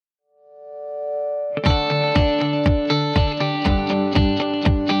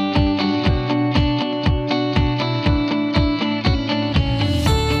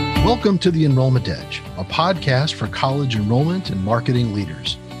Welcome to the Enrollment Edge, a podcast for college enrollment and marketing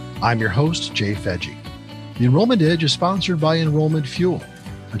leaders. I'm your host, Jay Fedge. The Enrollment Edge is sponsored by Enrollment Fuel,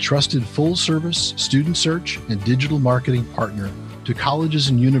 a trusted full-service student search and digital marketing partner to colleges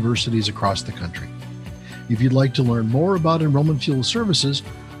and universities across the country. If you'd like to learn more about Enrollment Fuel services,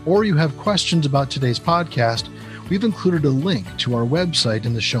 or you have questions about today's podcast, we've included a link to our website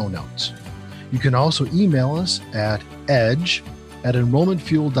in the show notes. You can also email us at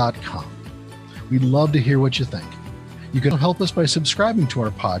edge@enrollmentfuel.com. We'd love to hear what you think. You can help us by subscribing to our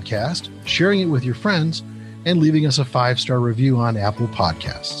podcast, sharing it with your friends, and leaving us a 5-star review on Apple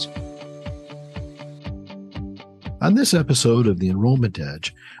Podcasts. On this episode of the Enrollment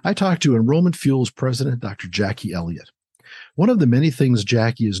Edge, I talked to Enrollment Fuel's president, Dr. Jackie Elliott. One of the many things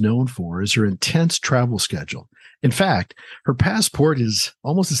Jackie is known for is her intense travel schedule. In fact, her passport is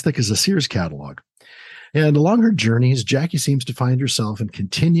almost as thick as a Sears catalog. And along her journeys, Jackie seems to find herself in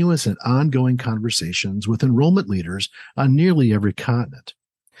continuous and ongoing conversations with enrollment leaders on nearly every continent.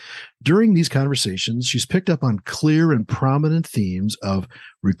 During these conversations, she's picked up on clear and prominent themes of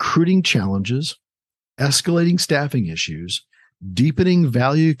recruiting challenges, escalating staffing issues, deepening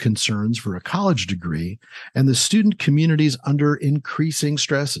value concerns for a college degree, and the student communities under increasing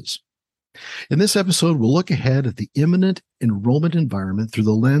stresses. In this episode, we'll look ahead at the imminent enrollment environment through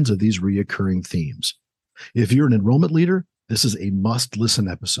the lens of these reoccurring themes. If you're an enrollment leader, this is a must-listen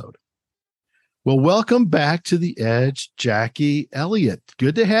episode. Well, welcome back to The Edge, Jackie Elliott.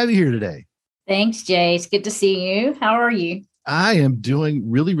 Good to have you here today. Thanks, Jay. It's good to see you. How are you? I am doing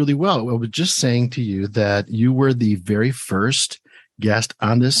really, really well. I was just saying to you that you were the very first guest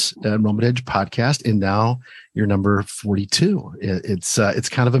on this Enrollment Edge podcast, and now you're number 42. It's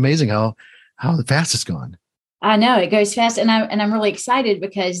kind of amazing how fast it's gone. I know it goes fast, and I'm really excited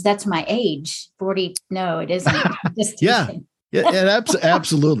because that's my age. 40? No, it isn't. Just yeah,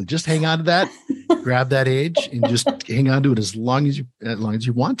 absolutely. Just hang on to that. Grab that age and just hang on to it as long as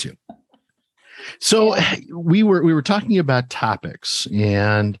you want to. So we were talking about topics,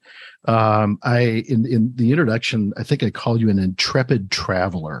 and in the introduction, I think I called you an intrepid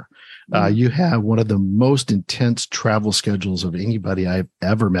traveler. You have one of the most intense travel schedules of anybody I've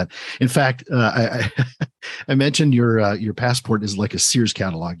ever met. In fact, I mentioned your passport is like a Sears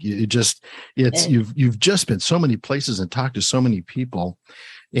catalog. You've just been so many places and talked to so many people.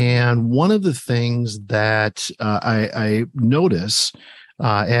 And one of the things that I notice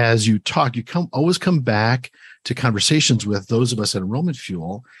as you talk, you always come back to conversations with those of us at Enrollment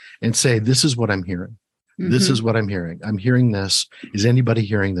Fuel and say, "This is what I'm hearing. This is what I'm hearing. I'm hearing this. Is anybody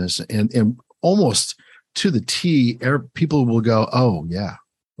hearing this?" And almost to the T, people will go, "Oh yeah,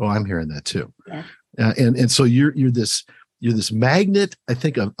 oh I'm hearing that too." Yeah. And so you're this magnet, I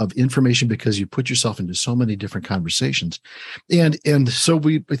think, of information because you put yourself into so many different conversations, and so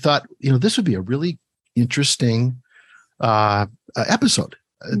we thought, this would be a really interesting episode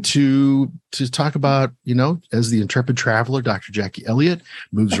to talk about, as the intrepid traveler, Dr. Jackie Elliott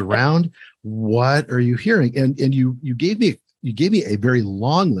moves around. What are you hearing? And you gave me a very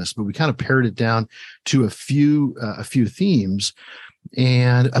long list, but we kind of pared it down to a few themes.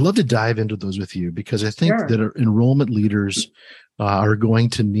 And I'd love to dive into those with you because I think that our enrollment leaders are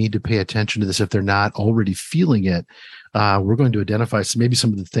going to need to pay attention to this if they're not already feeling it. We're going to identify some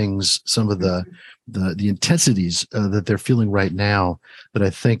of the things, some of the intensities that they're feeling right now that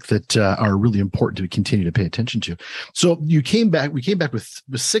I think that are really important to continue to pay attention to. So we came back with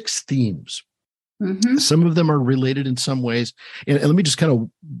 6 themes. Some of them are related in some ways. And let me just kind of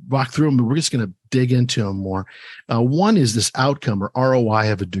walk through them, and we're just going to dig into them more. One is this outcome or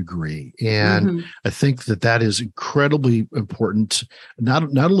ROI of a degree. And I think that is incredibly important,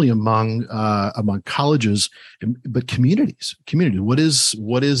 not only among colleges, but communities. What is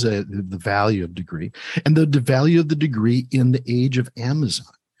the value of degree, and the value of the degree in the age of Amazon?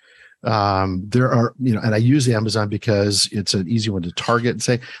 There are, and I use Amazon because it's an easy one to target and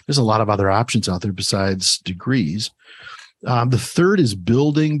say there's a lot of other options out there besides degrees. The third is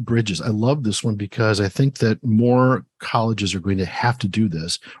building bridges. I love this one because I think that more colleges are going to have to do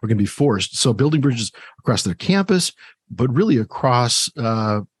this or going to be forced. So building bridges across their campus, but really across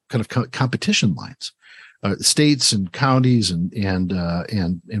kind of competition lines, states and counties and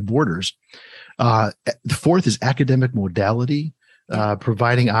borders. The fourth is academic modality.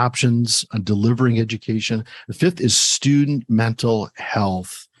 Providing options on delivering education. The fifth is student mental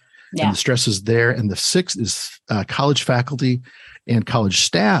health and the stresses there. And the sixth is college faculty and college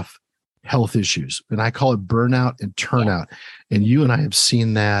staff health issues. And I call it burnout and turnout. And you and I have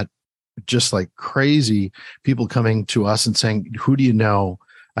seen that just like crazy, people coming to us and saying, "Who do you know?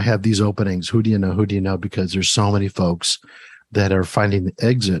 I have these openings. Who do you know? Because there's so many folks that are finding the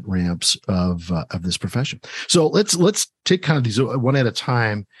exit ramps of this profession. So let's take kind of these one at a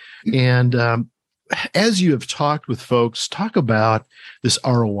time. And as you have talked with folks, talk about this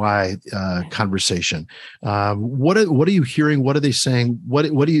ROI conversation. What are you hearing? What are they saying? What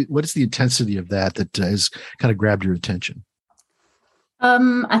is the intensity of that has kind of grabbed your attention?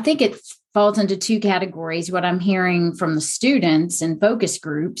 I think it falls into two categories: what I'm hearing from the students in focus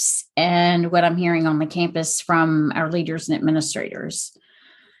groups and what I'm hearing on the campus from our leaders and administrators.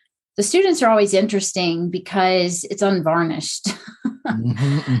 The students are always interesting because it's unvarnished.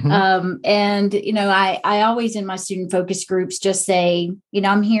 And, I always in my student focus groups just say,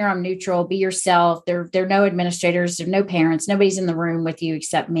 I'm here, I'm neutral, be yourself. There are no administrators, there are no parents, nobody's in the room with you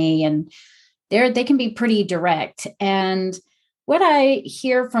except me. And they can be pretty direct. And what I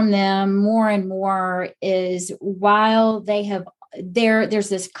hear from them more and more is while there's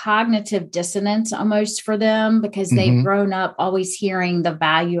this cognitive dissonance almost for them because they've grown up always hearing the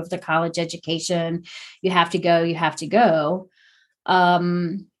value of the college education. You have to go.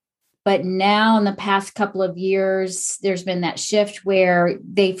 But now in the past couple of years, there's been that shift where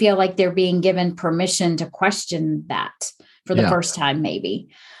they feel like they're being given permission to question that for the first time, maybe.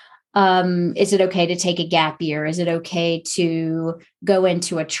 Is it okay to take a gap year? Is it okay to go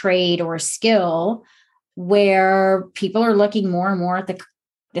into a trade or a skill where people are looking more and more at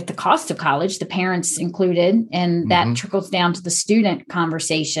the cost of college, the parents included, and that trickles down to the student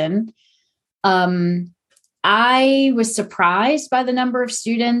conversation. I was surprised by the number of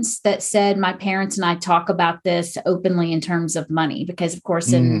students that said my parents and I talk about this openly in terms of money, because of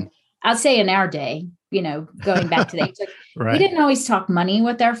course, I'd say in our day, going back to the age, we didn't always talk money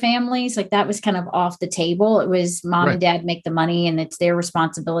with our families. Like that was kind of off the table. It was mom and dad make the money and it's their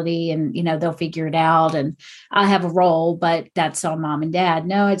responsibility and, they'll figure it out and I have a role, but that's on mom and dad.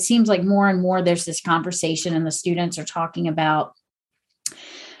 No, it seems like more and more there's this conversation and the students are talking about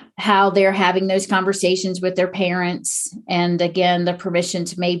how they're having those conversations with their parents. And again, the permission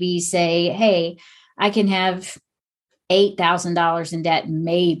to maybe say, hey, I can have $8,000 in debt,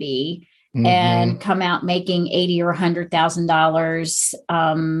 maybe, and come out making $80,000 or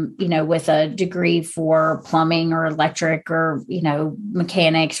 $100,000, with a degree for plumbing or electric or,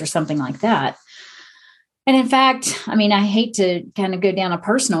 mechanics or something like that. And in fact, I hate to kind of go down a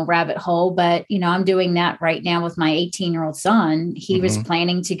personal rabbit hole, but, I'm doing that right now with my 18-year-old son. He was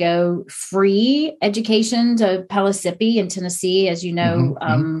planning to go free education to Pellissippi in Tennessee. As you know,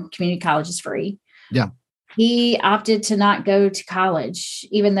 community college is free. Yeah. He opted to not go to college,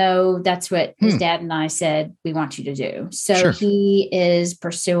 even though that's what his dad and I said, we want you to do. So he is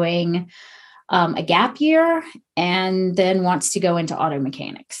pursuing a gap year and then wants to go into auto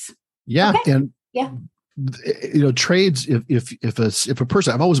mechanics. Yeah. Okay. And trades, if a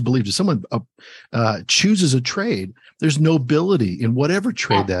person, I've always believed if someone chooses a trade, there's nobility in whatever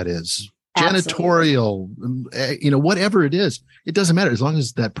trade that is. Janitorial, whatever it is, it doesn't matter as long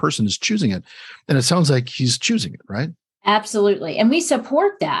as that person is choosing it. And it sounds like he's choosing it, right? Absolutely. And we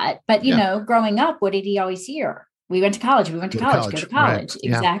support that. But, growing up, what did he always hear? We went to college, go to college. Right.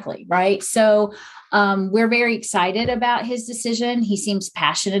 Exactly. Yeah. Right. So we're very excited about his decision. He seems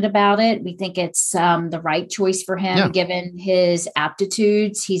passionate about it. We think it's the right choice for him, given his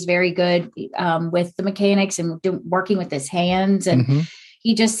aptitudes. He's very good with the mechanics and working with his hands. And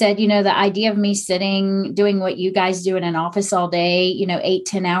he just said, the idea of me sitting, doing what you guys do in an office all day,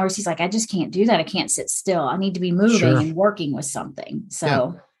 8-10 hours, he's like, I just can't do that. I can't sit still. I need to be moving and working with something.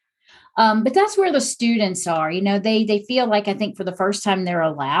 So, but that's where the students are, they feel like, I think for the first time they're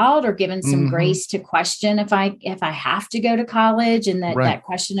allowed or given some grace to question if I have to go to college, and that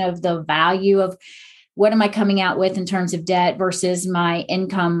question of the value of what am I coming out with in terms of debt versus my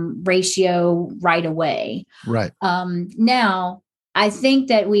income ratio right away. Right. Now, I think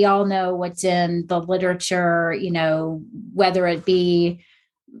that we all know what's in the literature, whether it be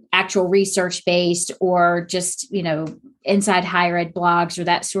actual research based or just, inside higher ed blogs or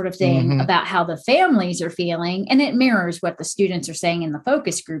that sort of thing about how the families are feeling. And it mirrors what the students are saying in the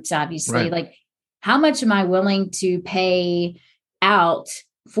focus groups, obviously. Like, how much am I willing to pay out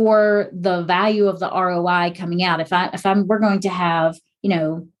for the value of the ROI coming out? We're going to have,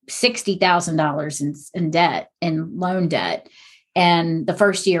 $60,000 in debt, in loan debt. And the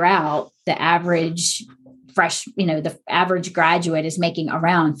first year out, the average the average graduate is making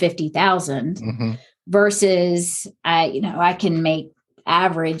around 50,000 versus I can make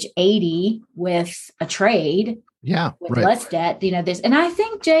average 80 with a trade. With less debt, this. And I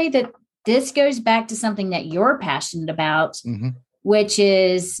think, Jay, that this goes back to something that you're passionate about, which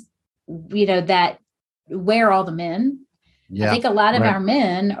is, that where are all the men? I think a lot of our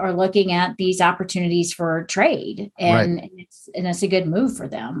men are looking at these opportunities for trade, and it's a good move for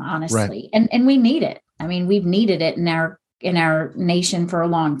them, honestly. And we need it. I mean, we've needed it in our nation for a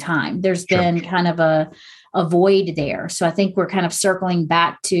long time. There's been kind of a void there. So I think we're kind of circling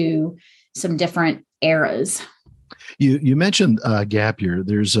back to some different eras. You mentioned gap year.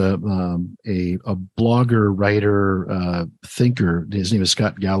 There's a blogger, writer, thinker. His name is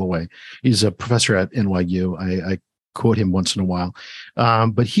Scott Galloway. He's a professor at NYU. I quote him once in a while,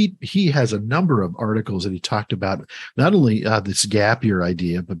 but he has a number of articles that he talked about not only this gap year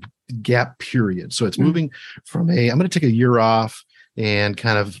idea, but gap period. So it's moving from I'm going to take a year off and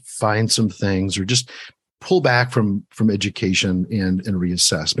kind of find some things, or just pull back from education and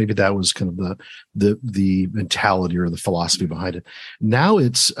reassess. Maybe that was kind of the mentality or the philosophy behind it. Now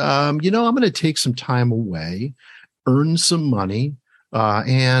it's I'm going to take some time away, earn some money,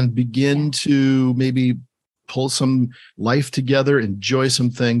 and begin to maybe pull some life together, enjoy some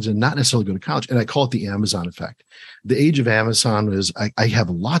things, and not necessarily go to college. And I call it the Amazon effect. The age of Amazon is I have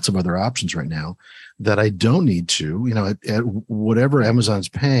lots of other options right now that I don't need to, at whatever Amazon's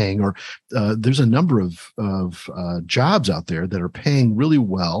paying, or there's a number of jobs out there that are paying really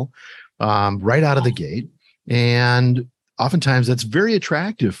well right out of the gate. And oftentimes that's very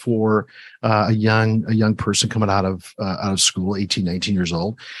attractive for a young person coming out of school, 18, 19 years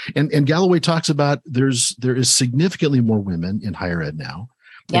old. And Galloway talks about there is significantly more women in higher ed now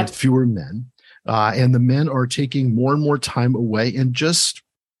and fewer men. And the men are taking more and more time away and just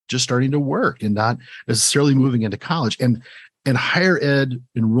starting to work and not necessarily moving into college. And higher ed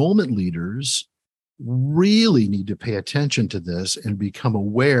enrollment leaders really need to pay attention to this and become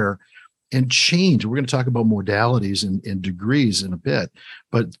aware and change. We're going to talk about modalities and degrees in a bit,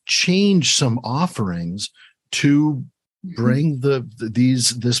 but change some offerings to bring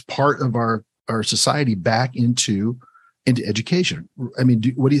this part of our society back into education. I mean,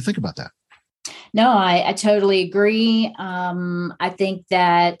 what do you think about that? No, I totally agree. I think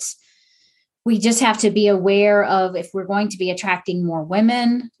that we just have to be aware of, if we're going to be attracting more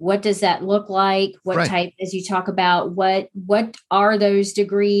women, what does that look like? What type, as you talk about, what are those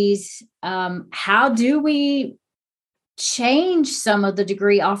degrees? How do we change some of the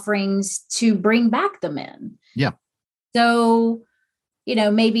degree offerings to bring back the men? Yeah. So,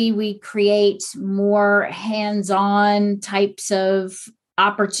 maybe we create more hands-on types of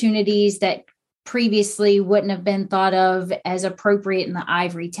opportunities that previously wouldn't have been thought of as appropriate in the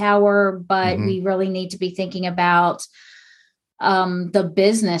ivory tower, but we really need to be thinking about the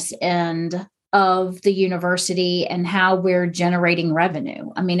business end of the university and how we're generating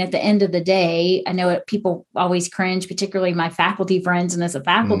revenue. I mean, at the end of the day, I know people always cringe, particularly my faculty friends and as a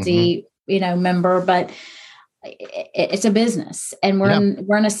faculty, member, but it's a business, and we're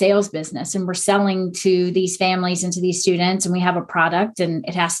in a sales business, and we're selling to these families and to these students, and we have a product, and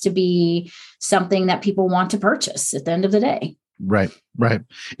it has to be something that people want to purchase at the end of the day. Right.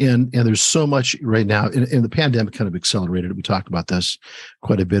 And there's so much right now, and the pandemic kind of accelerated it. We talked about this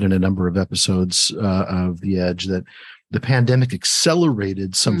quite a bit in a number of episodes of The Edge, that the pandemic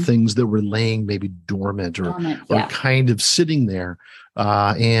accelerated some things that were laying maybe dormant or kind of sitting there.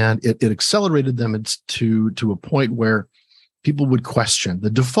 And it accelerated them to a point where people would question the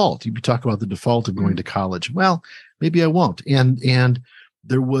default. You talk about the default of going to college. Well, maybe I won't. And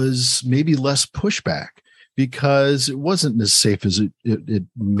there was maybe less pushback because it wasn't as safe as it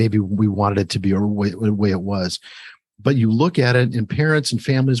maybe we wanted it to be, or the way it was. But you look at it, and parents and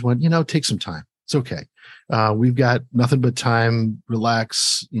families went, take some time. It's okay. We've got nothing but time.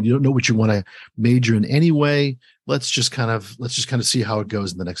 Relax. You don't know what you want to major in anyway. Let's just kind of see how it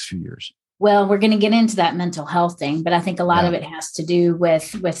goes in the next few years. Well, we're going to get into that mental health thing, but I think a lot of it has to do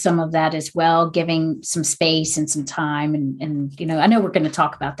with some of that as well, giving some space and some time. And I know we're going to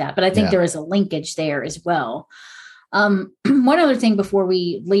talk about that, but I think there is a linkage there as well. One other thing before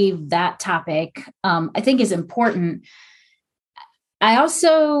we leave that topic, I think is important. I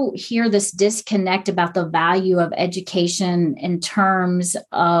also hear this disconnect about the value of education in terms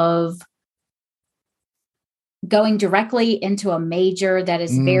of going directly into a major that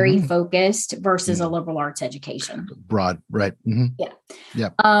is very focused versus a liberal arts education. Broad, right? Yeah.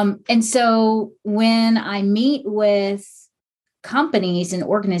 And so when I meet with companies and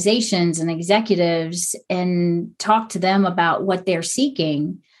organizations and executives and talk to them about what they're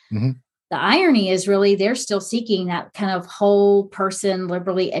seeking, the irony is really they're still seeking that kind of whole person,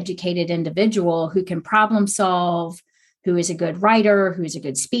 liberally educated individual who can problem solve, who is a good writer, who is a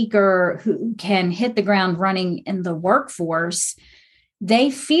good speaker, who can hit the ground running in the workforce.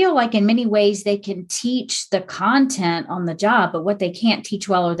 they feel like in many ways they can teach the content on the job, but what they can't teach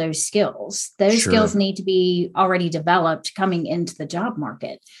well are those skills. Those skills need to be already developed coming into the job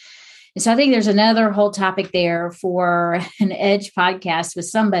market. And so I think there's another whole topic there for an Edge podcast with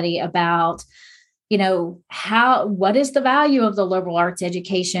somebody about, what is the value of the liberal arts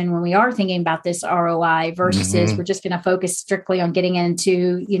education when we are thinking about this ROI versus we're just going to focus strictly on getting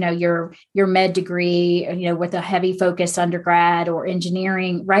into, your med degree, with a heavy focus undergrad or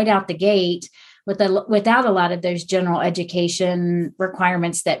engineering right out the gate without a lot of those general education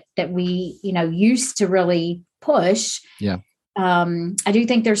requirements that we, used to really push. Yeah. I do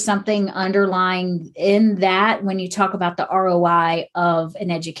think there's something underlying in that when you talk about the ROI of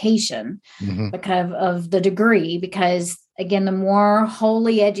an education because of the degree, because again, the more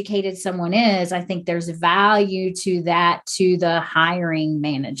wholly educated someone is, I think there's value to that, to the hiring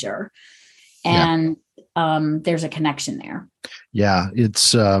manager. And there's a connection there. Yeah.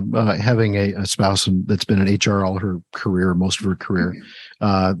 It's having a spouse that's been in HR all her career, most of her career.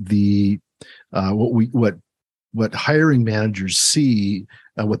 What hiring managers see,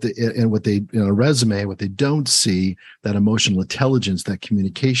 what they in a resume, what they don't see, that emotional intelligence, that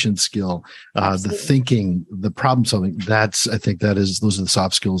communication skill, the thinking, the problem solving. I think those are the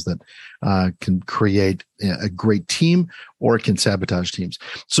soft skills that can create a great team, or it can sabotage teams.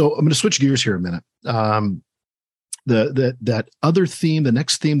 So I'm going to switch gears here a minute. That other theme, the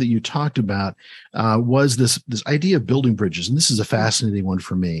next theme that you talked about was this idea of building bridges. And this is a fascinating one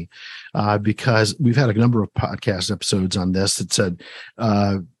for me because we've had a number of podcast episodes on this that said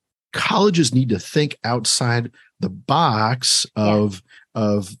colleges need to think outside the box of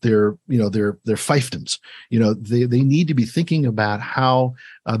their fiefdoms. They need to be thinking about how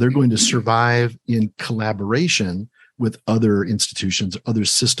they're going to survive in collaboration with other institutions, other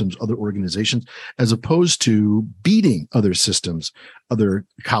systems, other organizations, as opposed to beating other systems, other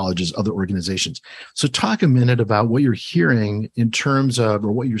colleges, other organizations. So talk a minute about what you're hearing in terms of,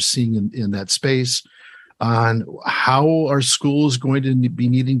 or what you're seeing in that space on how are schools going to be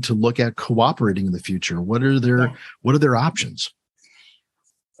needing to look at cooperating in the future? What are their options?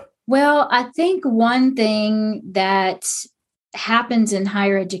 Well, I think one thing that happens in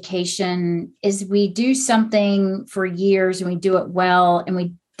higher education is we do something for years and we do it well, and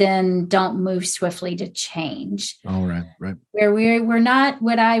we then don't move swiftly to change. All right. Where we're not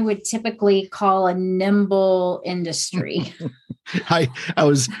what I would typically call a nimble industry. We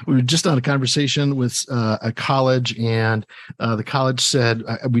were just on a conversation with a college, and the college said,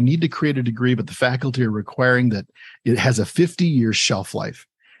 we need to create a degree, but the faculty are requiring that it has a 50-year shelf life.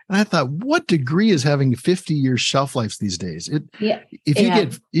 And I thought, what degree is having 50-year shelf lives these days?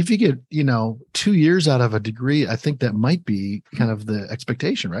 If you get 2 years out of a degree, I think that might be kind of the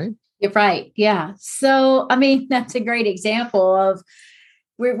expectation, right? You're right. Yeah. So, that's a great example of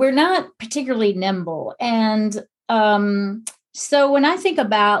we're not particularly nimble. And so when I think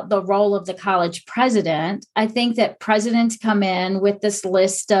about the role of the college president, I think that presidents come in with this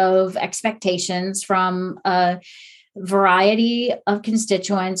list of expectations from variety of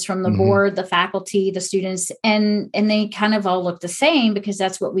constituents, from the board, the faculty, the students, and they kind of all look the same because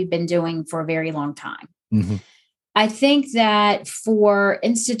that's what we've been doing for a very long time. I think that for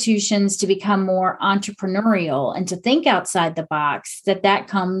institutions to become more entrepreneurial and to think outside the box, that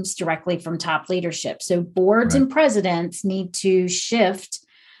comes directly from top leadership. So boards and presidents need to shift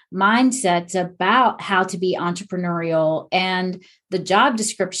mindsets about how to be entrepreneurial, and the job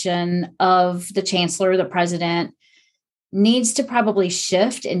description of the chancellor, the president, needs to probably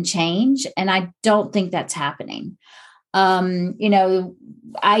shift and change. And I don't think that's happening. I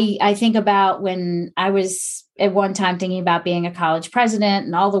think about when I was at one time thinking about being a college president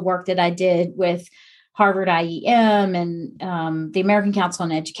and all the work that I did with Harvard IEM and the American Council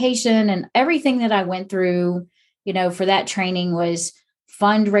on Education, and everything that I went through, for that training was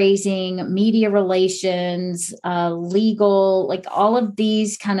fundraising, media relations, legal, like all of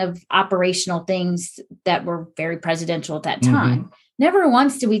these kind of operational things that were very presidential at that time. Never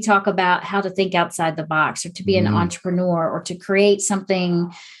once did we talk about how to think outside the box, or to be an entrepreneur, or to create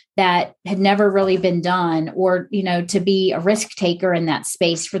something that had never really been done, or, to be a risk taker in that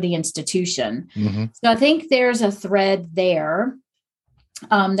space for the institution. So I think there's a thread there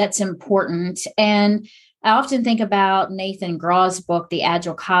that's important. And I often think about Nathan Grau's book, The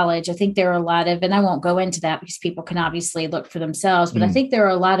Agile College. I think there are a lot of, and I won't go into that because people can obviously look for themselves, but I think there are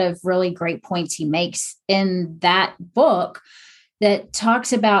a lot of really great points he makes in that book that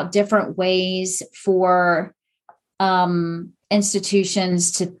talks about different ways for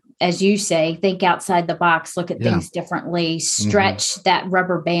institutions to, as you say, think outside the box, look at things differently, stretch that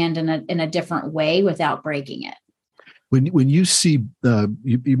rubber band in a different way without breaking it. When you see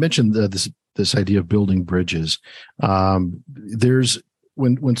you mentioned this idea of building bridges, there's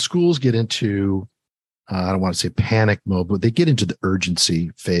when schools get into I don't want to say panic mode, but they get into the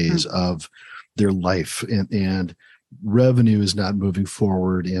urgency phase of their life, and revenue is not moving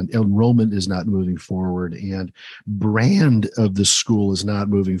forward, and enrollment is not moving forward, and brand of the school is not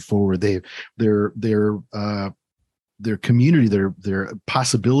moving forward. Their community, their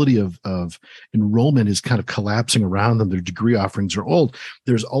possibility of enrollment is kind of collapsing around them. Their degree offerings are old.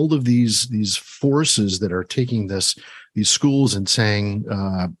 There's all of these forces that are taking these schools and saying,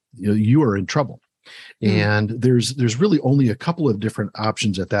 you are in trouble. And there's really only a couple of different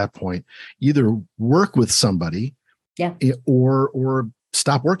options at that point. Either work with somebody, or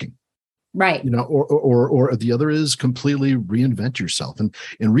stop working. Right. Or the other is completely reinvent yourself. And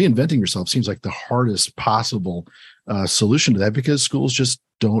reinventing yourself seems like the hardest possible solution to that, because schools just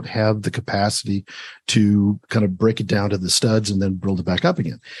don't have the capacity to kind of break it down to the studs and then build it back up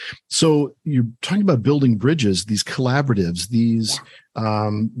again. So you're talking about building bridges, these collaboratives, these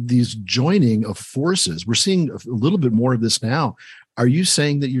joining of forces. We're seeing a little bit more of this now. Are you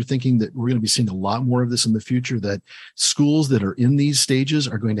saying that you're thinking that we're going to be seeing a lot more of this in the future, that schools that are in these stages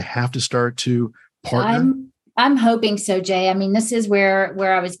are going to have to start to partner? I'm hoping so, Jay. I mean, this is where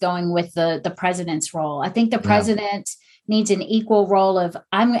I was going with the president's role. I think the president needs an equal role of,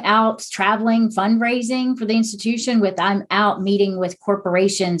 I'm out traveling, fundraising for the institution, with I'm out meeting with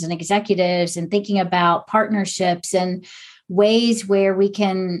corporations and executives and thinking about partnerships and ways where we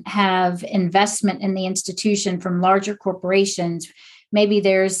can have investment in the institution from larger corporations. Maybe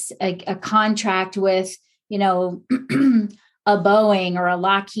there's a contract with, a Boeing or a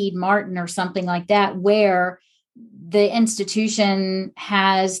Lockheed Martin or something like that, where the institution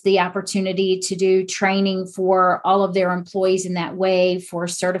has the opportunity to do training for all of their employees in that way for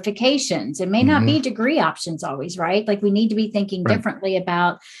certifications. It may not be degree options always, right? Like, we need to be thinking differently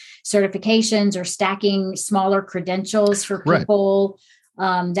about certifications or stacking smaller credentials for people,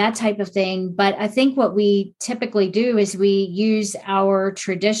 that type of thing. But I think what we typically do is we use our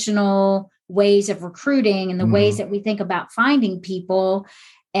traditional ways of recruiting and the ways that we think about finding people,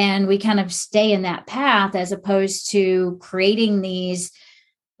 and we kind of stay in that path, as opposed to creating these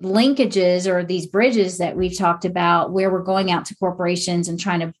linkages or these bridges that we've talked about, where we're going out to corporations and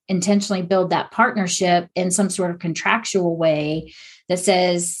trying to intentionally build that partnership in some sort of contractual way that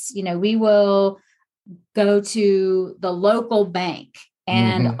says, we will go to the local bank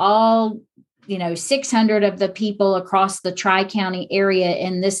and all, 600 of the people across the Tri-County area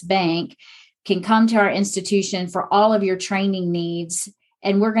in this bank can come to our institution for all of your training needs.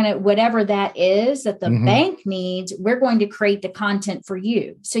 And we're going to, whatever that is that the bank needs, we're going to create the content for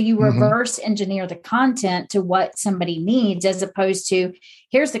you. So you reverse engineer the content to what somebody needs, as opposed to,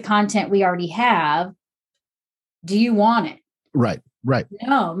 here's the content we already have. Do you want it? Right.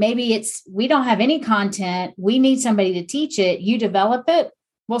 No, maybe it's, we don't have any content. We need somebody to teach it. You develop it.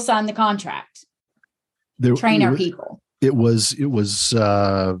 We'll sign the contract. Train our people. It was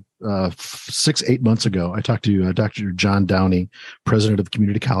 6-8 months ago. I talked to Dr. John Downey, president of the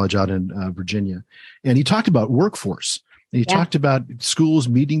community college out in Virginia, and he talked about workforce. And he talked about schools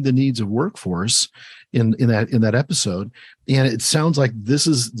meeting the needs of workforce in that episode. And it sounds like this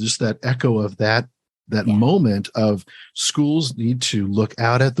is just that echo of that moment of schools need to look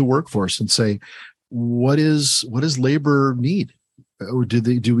out at the workforce and say, what is labor need? Or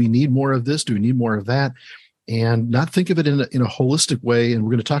do we need more of this? Do we need more of that? And not think of it in a holistic way. And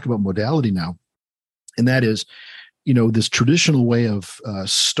we're going to talk about modality now. And that is, this traditional way of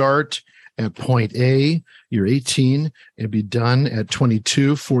start at point A, you're 18, and be done at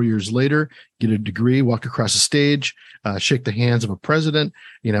 22, 4 years later, get a degree, walk across the stage, shake the hands of a president,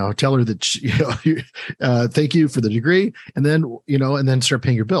 tell her that, thank you for the degree. And then start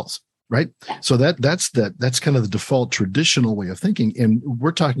paying your bills. Right. So that's kind of the default traditional way of thinking. And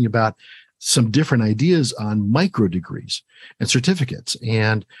we're talking about some different ideas on micro degrees and certificates.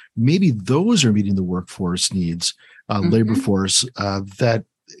 And maybe those are meeting the workforce needs, labor force, that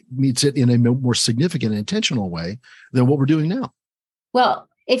meets it in a more significant and intentional way than what we're doing now. Well,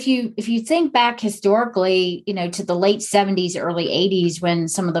 if you think back historically, to the late 70s, early 80s, when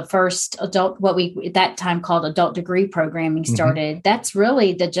some of the first what we at that time called adult degree programming started, that's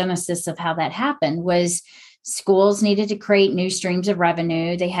really the genesis of how that happened. Was schools needed to create new streams of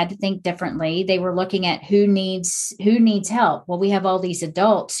revenue. They had to think differently. They were looking at who needs help. Well, we have all these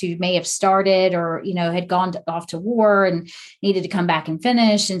adults who may have started or, had gone off to war and needed to come back and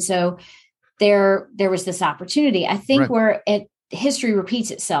finish. And so there was this opportunity. I think we're history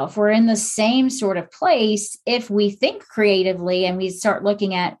repeats itself. We're in the same sort of place if we think creatively and we start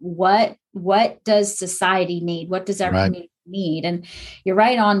looking at what does society need? What does our community need? And you're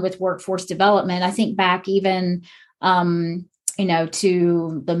right on with workforce development. I think back even,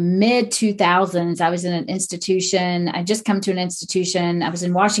 to the mid 2000s, I was in an institution. I just come to an institution. I was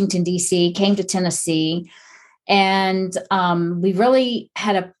in Washington, D.C., came to Tennessee, and we really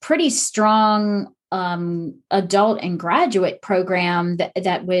had a pretty strong adult and graduate program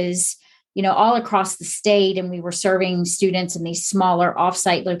that was, all across the state. And we were serving students in these smaller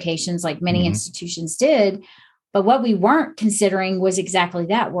offsite locations like many institutions did. But what we weren't considering was exactly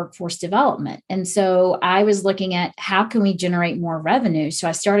that, workforce development. And so I was looking at how can we generate more revenue? So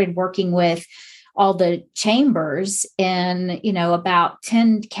I started working with all the chambers in, about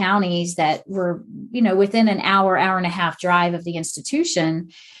 10 counties that were, within an hour and a half drive of the institution.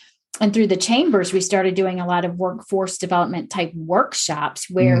 And through the chambers, we started doing a lot of workforce development type workshops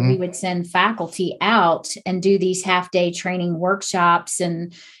where we would send faculty out and do these half-day training workshops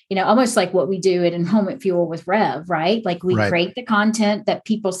and, almost like what we do at Enrollment Fuel with Rev, right? Like we create the content that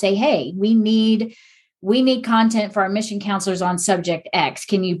people say, hey, we need content for our mission counselors on subject X.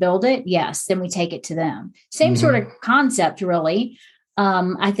 Can you build it? Yes. Then we take it to them. Same sort of concept, really.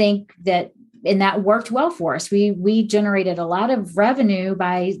 I think that worked well for us. We generated a lot of revenue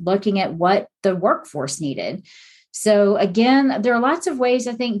by looking at what the workforce needed. So again, there are lots of ways,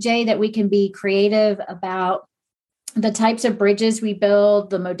 I think, Jay, that we can be creative about the types of bridges we build,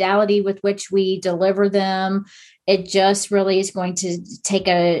 the modality with which we deliver them. It just really is going to take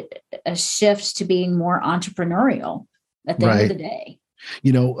a shift to being more entrepreneurial at the end of the day.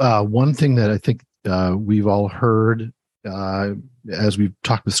 One thing that I think we've all heard as we've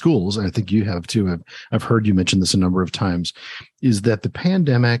talked with schools, and I think you have too, I've heard you mention this a number of times, is that the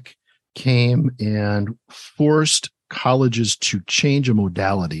pandemic came and forced colleges to change a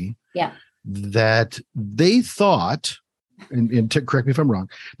modality that they thought, and correct me if I'm wrong,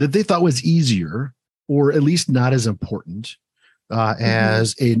 that they thought was easier or at least not as important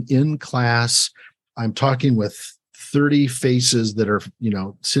as an in-class. I'm talking with 30 faces that are,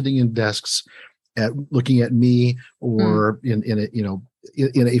 sitting in desks looking at me or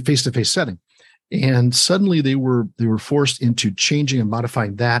in a face-to-face setting. And suddenly they were forced into changing and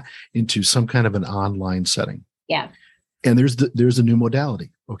modifying that into some kind of an online setting. Yeah. And there's a new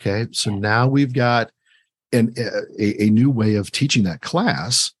modality. Okay. So now we've got a new way of teaching that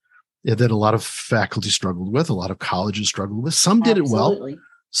class that a lot of faculty struggled with, a lot of colleges struggled with. Some did it well.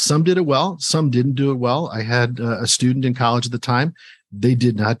 Some did it well. Some didn't do it well. I had a student in college at the time. They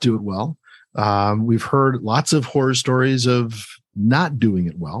did not do it well. We've heard lots of horror stories of not doing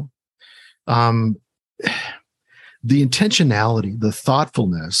it well. The intentionality, the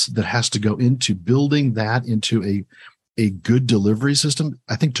thoughtfulness that has to go into building that into a good delivery system,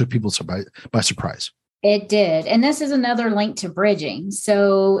 I think took people by surprise. It did. And this is another link to bridging.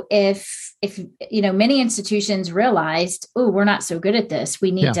 So if many institutions realized, oh, we're not so good at this,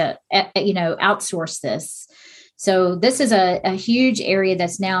 we need to, outsource this. So this is a huge area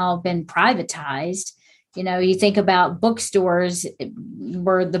that's now been privatized. You think about bookstores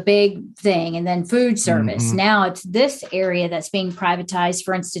were the big thing, and then food service. Now it's this area that's being privatized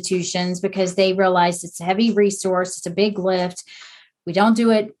for institutions because they realize it's a heavy resource. It's a big lift. We don't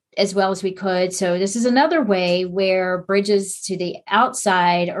do it as well as we could. So this is another way where bridges to the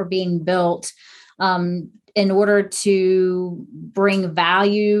outside are being built in order to bring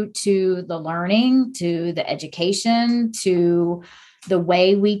value to the learning, to the education, to the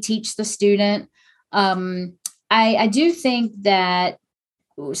way we teach the student. I do think that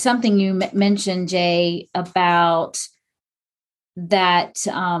something you mentioned, Jay, about that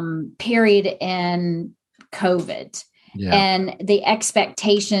period in COVID and the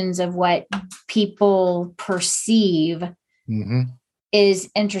expectations of what people perceive is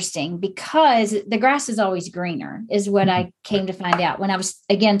interesting, because the grass is always greener, is what I came to find out. When I was,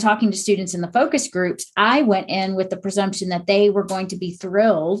 again, talking to students in the focus groups, I went in with the presumption that they were going to be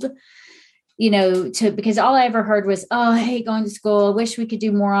thrilled, because all I ever heard was, oh, I hate going to school. I wish we could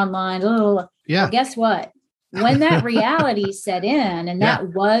do more online. Well, guess what? When that reality set in and that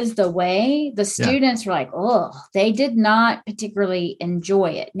was the way, the students were like, oh, they did not particularly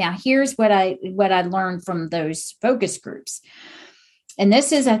enjoy it. Now, here's what I learned from those focus groups. And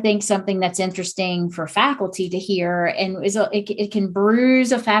this is, I think, something that's interesting for faculty to hear, and it can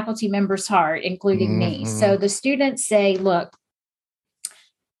bruise a faculty member's heart, including me. So the students say, look,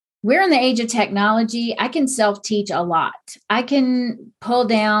 we're in the age of technology. I can self-teach a lot. I can pull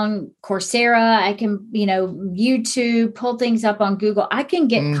down Coursera. I can, YouTube, pull things up on Google. I can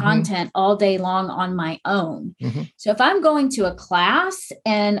get content all day long on my own. So if I'm going to a class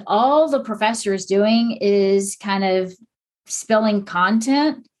and all the professor is doing is kind of spilling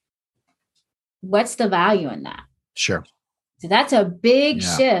content, what's the value in that? Sure. So that's a big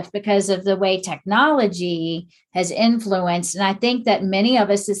shift because of the way technology has influenced. And I think that many of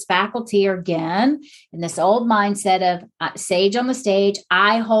us as faculty are, again, in this old mindset of sage on the stage.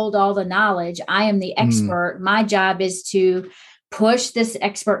 I hold all the knowledge. I am the expert. My job is to push this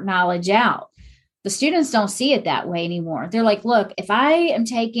expert knowledge out. The students don't see it that way anymore. They're like, look, if I am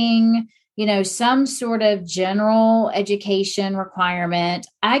taking some sort of general education requirement,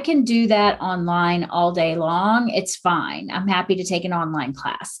 I can do that online all day long. It's fine. I'm happy to take an online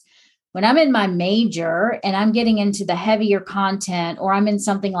class. When I'm in my major and I'm getting into the heavier content, or I'm in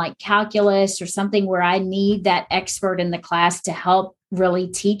something like calculus or something where I need that expert in the class to help really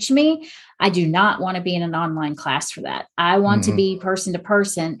teach me, I do not want to be in an online class for that. I want to be person to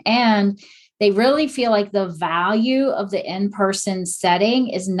person. And they really feel like the value of the in-person setting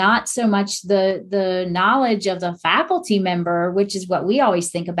is not so much the knowledge of the faculty member, which is what we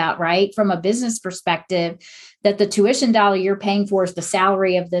always think about, right? From a business perspective, that the tuition dollar you're paying for is the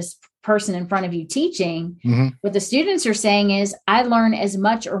salary of this person in front of you teaching. What the students are saying is, I learn as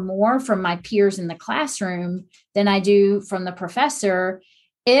much or more from my peers in the classroom than I do from the professor,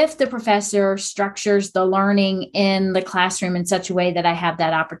 if the professor structures the learning in the classroom in such a way that I have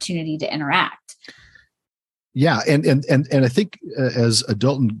that opportunity to interact. Yeah. And I think as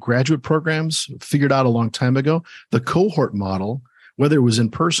adult and graduate programs figured out a long time ago, the cohort model, whether it was in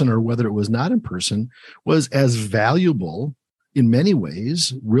person or whether it was not in person, was as valuable in many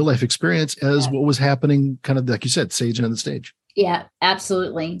ways, real life experience, as what was happening, kind of like you said, sage on the stage. Yeah,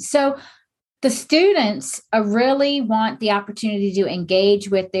 absolutely. So the students really want the opportunity to engage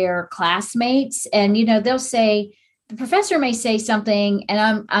with their classmates. And, they'll say, the professor may say something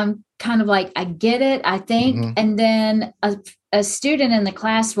and I'm kind of like, I get it, I think. And then a student in the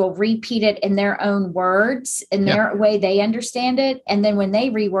class will repeat it in their own words, in their way they understand it. And then when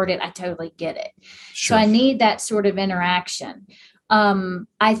they reword it, I totally get it. Sure. So I need that sort of interaction.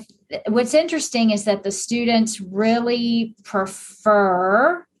 What's interesting is that the students really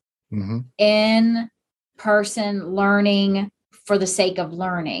prefer in-person learning for the sake of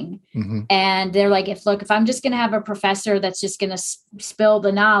learning. And they're like, if I'm just going to have a professor that's just going to spill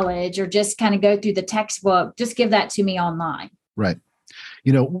the knowledge or just kind of go through the textbook, just give that to me online. Right.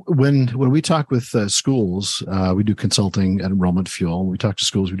 When we talk with schools, we do consulting at Enrollment Fuel. We talk to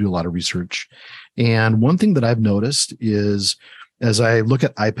schools, we do a lot of research. And one thing that I've noticed is, as I look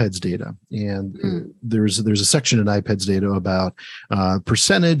at IPEDS data, and there's a section in IPEDS data about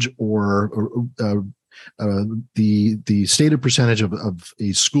percentage or the stated percentage of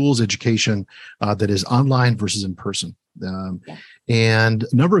a school's education that is online versus in person. And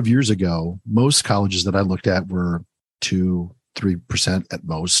a number of years ago, most colleges that I looked at were 2-3% at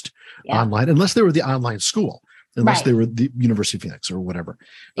most online, unless they were the online school. Unless they were the University of Phoenix or whatever.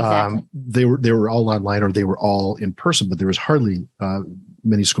 Exactly. They were all online or they were all in person, but there was hardly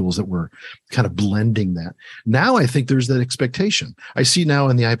many schools that were kind of blending that. Now I think there's that expectation. I see now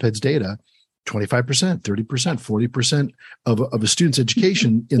in the IPEDS data, 25%, 30%, 40% of a student's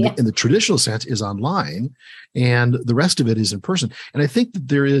education in the traditional sense is online, and the rest of it is in person. And I think that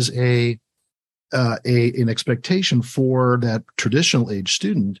there is an expectation for that traditional age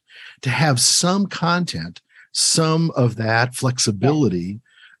student to have some content, some of that flexibility.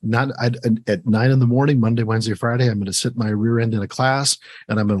 Not at 9 a.m, Monday, Wednesday, Friday, I'm going to sit my rear end in a class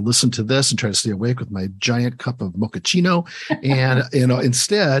and I'm going to listen to this and try to stay awake with my giant cup of mochaccino. And,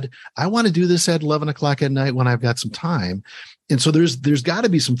 instead I want to do this at 11 o'clock at night when I've got some time. And so there's got to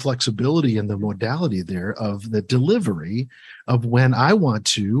be some flexibility in the modality there of the delivery of when I want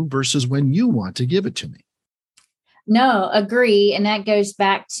to versus when you want to give it to me. No, agree. And that goes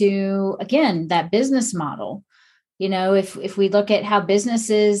back to, again, that business model. If we look at how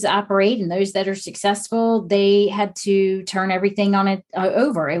businesses operate and those that are successful, they had to turn everything on it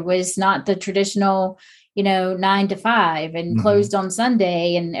over. It was not the traditional, 9 to 5 and closed on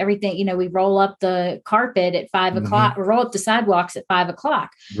Sunday and everything. We roll up the carpet at 5 o'clock, or roll up the sidewalks at 5 o'clock.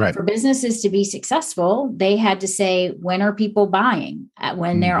 Right. For businesses to be successful, they had to say, when are people buying?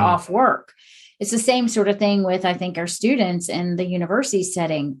 When they're off work. It's the same sort of thing with, I think, our students in the university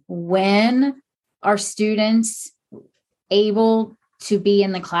setting. When are students able to be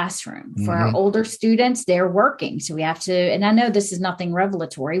in the classroom? For our older students, they're working. So we have to, and I know this is nothing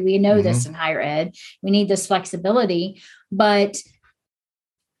revelatory. We know this in higher ed. We need this flexibility, but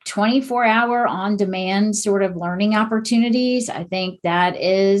 24-hour on-demand sort of learning opportunities, I think that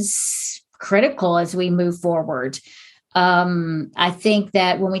is critical as we move forward. I think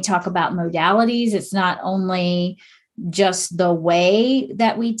that when we talk about modalities, it's not only just the way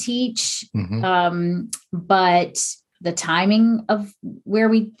that we teach, but the timing of when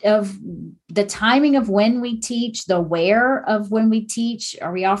we teach, the where of when we teach.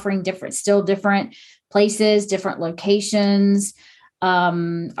 Are we offering different places, different locations?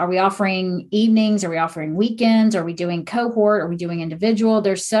 Are we offering evenings? Are we offering weekends? Are we doing cohort? Are we doing individual?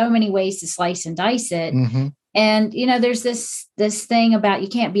 There's so many ways to slice and dice it. And, there's this thing about you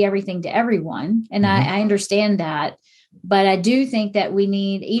can't be everything to everyone. And I understand that. But I do think that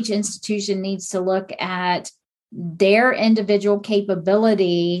each institution needs to look at their individual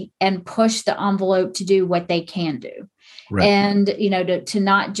capability and push the envelope to do what they can do. Right. And, to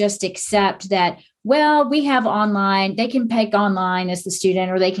not just accept that, well, we have online, they can pick online as the student,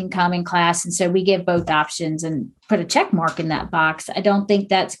 or they can come in class. And so we give both options and put a check mark in that box. I don't think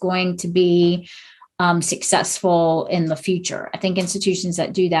that's going to be successful in the future. I think institutions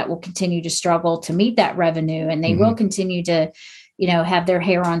that do that will continue to struggle to meet that revenue, and they will continue to, have their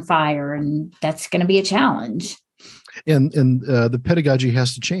hair on fire, and that's going to be a challenge. And the pedagogy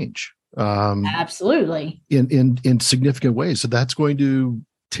has to change. Absolutely. In significant ways. So that's going to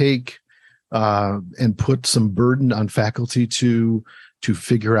take and put some burden on faculty to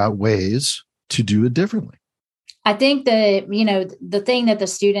figure out ways to do it differently. I think the thing that the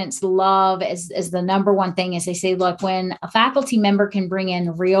students love is the number one thing is they say, look, when a faculty member can bring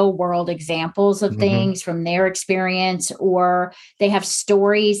in real world examples of things from their experience, or they have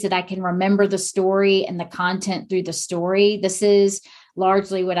stories that I can remember the story and the content through the story. This is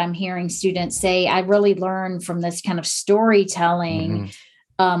largely what I'm hearing students say. I really learned from this kind of storytelling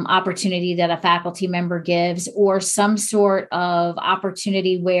opportunity that a faculty member gives, or some sort of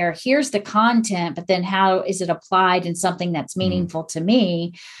opportunity where here's the content, but then how is it applied in something that's meaningful to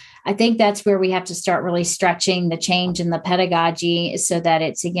me? I think that's where we have to start really stretching the change in the pedagogy so that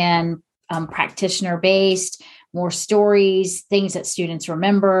it's, again, practitioner based, more stories, things that students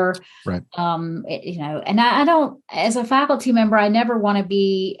remember. Right. And I don't, as a faculty member, I never want to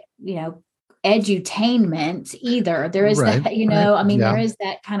be, edutainment either. There is that, there is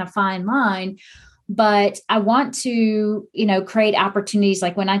that kind of fine line, but I want to, create opportunities.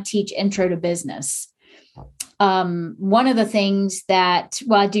 Like when I teach intro to business, one of the things I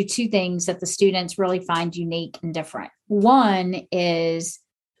do two things that the students really find unique and different. One is,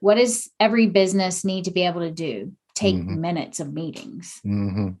 what does every business need to be able to do? Take minutes of meetings.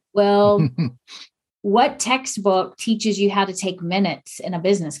 Well, what textbook teaches you how to take minutes in a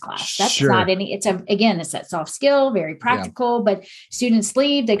business class? That's not it's that soft skill, very practical, but students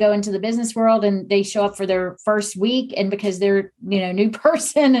leave, they go into the business world and they show up for their first week. And because they're, new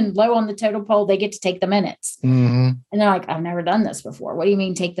person and low on the totem pole, they get to take the minutes. And they're like, I've never done this before. What do you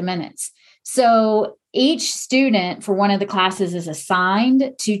mean take the minutes? So each student for one of the classes is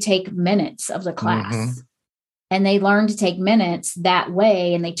assigned to take minutes of the class. And they learn to take minutes that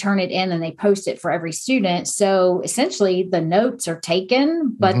way, and they turn it in and they post it for every student. So essentially the notes are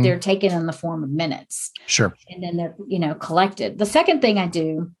taken, but they're taken in the form of minutes. Sure. And then they're, collected. The second thing I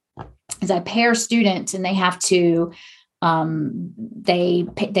do is I pair students, and they have to,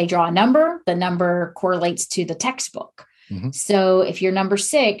 they draw a number. The number correlates to the textbook. So if you're number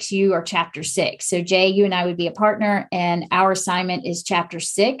 6, you are chapter 6. So Jay, you and I would be a partner, and our assignment is chapter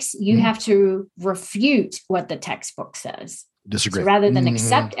 6. You have to refute what the textbook says. Disagree. So rather than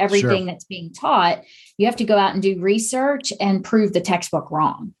accept everything that's being taught, you have to go out and do research and prove the textbook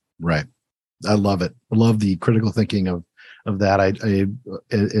wrong. Right. I love it. I love the critical thinking of that. I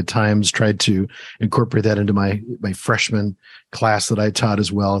at times tried to incorporate that into my freshman class that I taught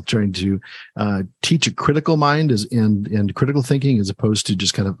as well, trying to teach a critical mind and critical thinking, as opposed to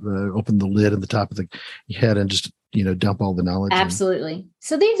just kind of open the lid at the top of the head and just, dump all the knowledge. Absolutely. In.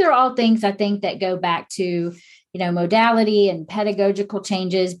 So these are all things I think that go back to, modality and pedagogical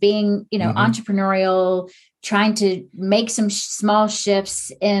changes, being, entrepreneurial, trying to make some small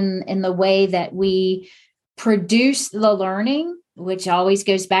shifts in the way that we produce the learning, which always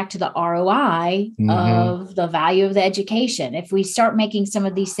goes back to the ROI of the value of the education. If we start making some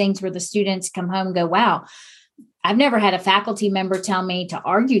of these things where the students come home and go, wow, I've never had a faculty member tell me to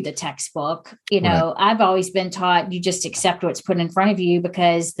argue the textbook. Right. I've always been taught you just accept what's put in front of you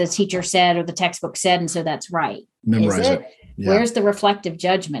because the teacher said or the textbook said, and so that's right. Memorize it. Yeah. Where's the reflective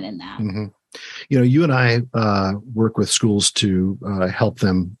judgment in that? You and I work with schools to help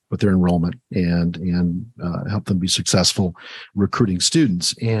them with their enrollment and help them be successful recruiting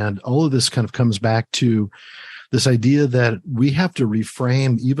students. And all of this kind of comes back to this idea that we have to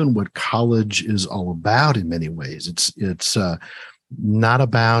reframe even what college is all about in many ways. It's not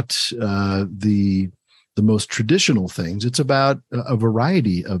about the most traditional things. It's about a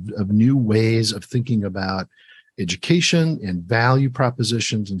variety of new ways of thinking about education and value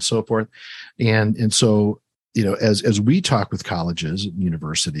propositions and so forth. And so, as we talk with colleges and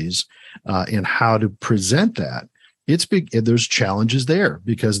universities and how to present that, it's big. There's challenges there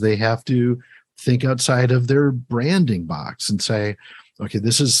because they have to think outside of their branding box and say, okay,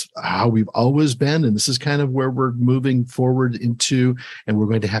 this is how we've always been, and this is kind of where we're moving forward into, and we're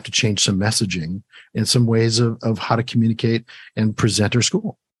going to have to change some messaging and some ways of how to communicate and present our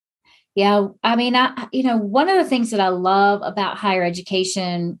school. Yeah. I mean, one of the things that I love about higher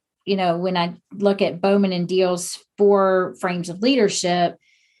education, when I look at Bowman and Deal's 4 frames of leadership,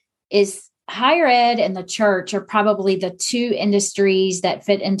 is higher ed and the church are probably the 2 industries that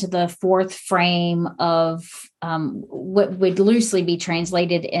fit into the 4th frame of what would loosely be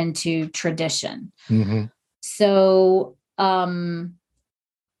translated into tradition. Mm-hmm. So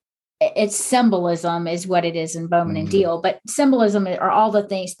it's symbolism is what it is in Bowman and Deal, but symbolism are all the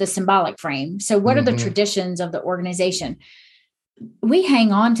things, the symbolic frame. So what are the traditions of the organization? We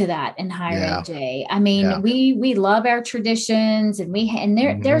hang on to that in higher ed, Jay. I mean, we love our traditions,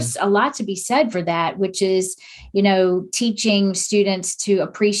 and there's a lot to be said for that, which is, teaching students to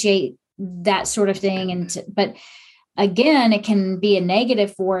appreciate that sort of thing. But again, it can be a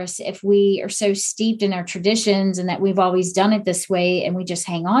negative for us if we are so steeped in our traditions and that we've always done it this way and we just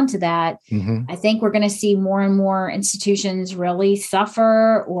hang on to that. Mm-hmm. I think we're going to see more and more institutions really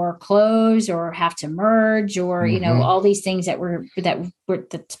suffer or close or have to merge or, all these things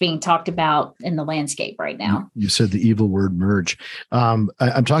that's being talked about in the landscape right now. You said the evil word merge. I'm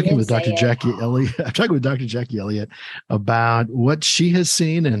talking with Dr. Jackie Elliott. I'm talking with Dr. Jackie Elliott about what she has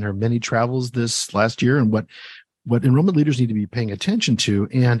seen in her many travels this last year and what enrollment leaders need to be paying attention to.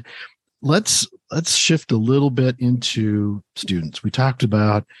 And let's shift a little bit into students. We talked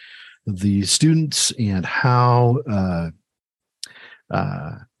about the students and how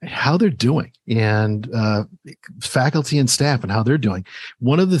they're doing, and faculty and staff and how they're doing.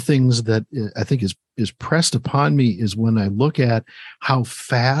 One of the things that I think is pressed upon me is when I look at how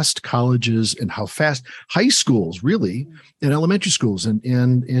fast colleges and how fast high schools, really, and elementary schools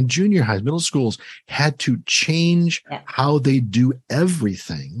and junior highs, middle schools had to change how they do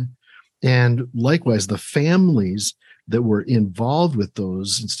everything. And likewise, the families that were involved with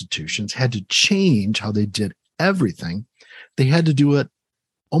those institutions had to change how they did everything. They had to do it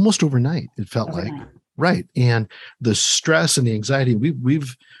almost overnight. It felt like, right. And the stress and the anxiety,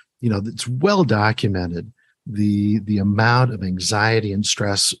 we've it's well documented, the amount of anxiety and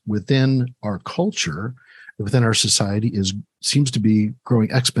stress within our culture, within our society seems to be growing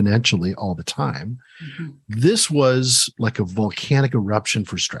exponentially all the time. Mm-hmm. This was like a volcanic eruption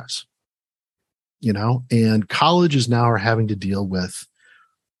for stress, and colleges now are having to deal with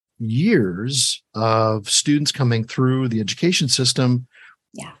years of students coming through the education system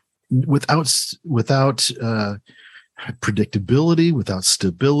without predictability, without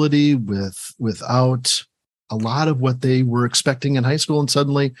stability, without a lot of what they were expecting in high school, and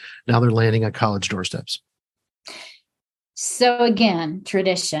suddenly now they're landing on college doorsteps. So again,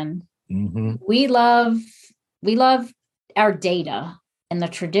 tradition. Mm-hmm. We love our data and the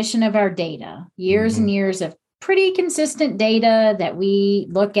tradition of our data. Years and years of pretty consistent data that we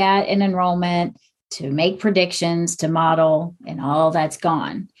look at in enrollment to make predictions, to model, and all that's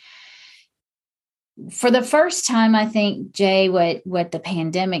gone. For the first time, I think, Jay, what the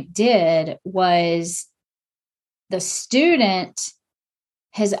pandemic did was the student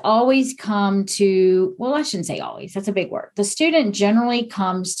has always come to, well, I shouldn't say always, that's a big word. The student generally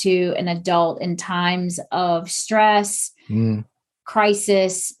comes to an adult in times of stress,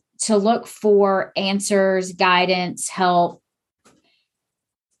 crisis, to look for answers, guidance, help.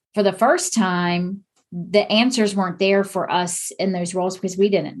 For the first time, the answers weren't there for us in those roles because we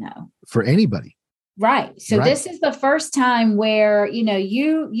didn't know. For anybody. Right. So this is the first time where,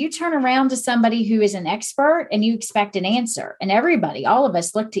 you turn around to somebody who is an expert and you expect an answer. And everybody, all of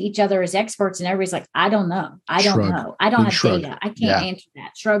us look to each other as experts and everybody's like, I don't know. I don't know. I don't have data. I can't answer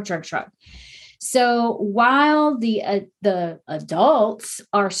that. Shrug, shrug, shrug. So while the adults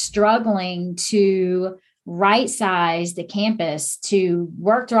are struggling to right size the campus, to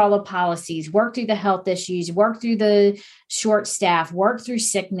work through all the policies, work through the health issues, work through the short staff, work through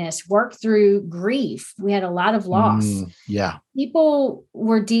sickness, work through grief. We had a lot of loss. People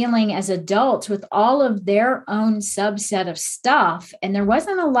were dealing as adults with all of their own subset of stuff. And there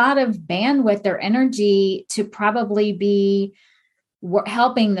wasn't a lot of bandwidth or energy to probably be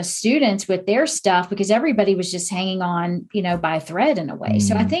helping the students with their stuff because everybody was just hanging on, by a thread in a way.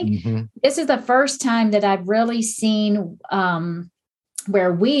 So I think this is the first time that I've really seen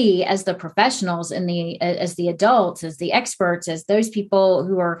where we, as the professionals and as the adults, as the experts, as those people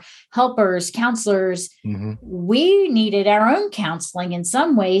who are helpers, counselors, we needed our own counseling in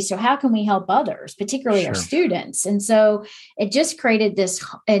some ways. So how can we help others, particularly our students? And so it just created this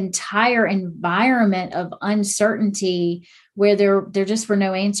entire environment of uncertainty where there just were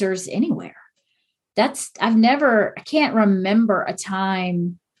no answers anywhere. I can't remember a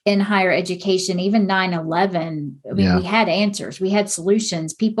time in higher education, even 9/11, we had answers, we had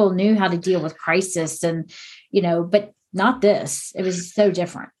solutions. People knew how to deal with crisis and, but not this. It was so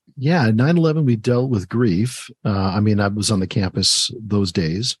different. Yeah. 9/11, we dealt with grief. I was on the campus those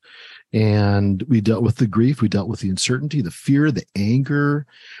days and we dealt with the grief. We dealt with the uncertainty, the fear, the anger,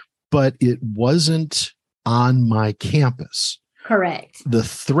 but it wasn't on my campus. Correct. The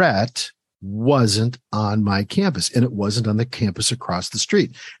threat wasn't on my campus, and it wasn't on the campus across the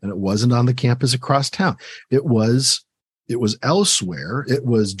street, and it wasn't on the campus across town. It was elsewhere. It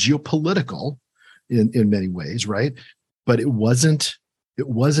was geopolitical in many ways, right? But it wasn't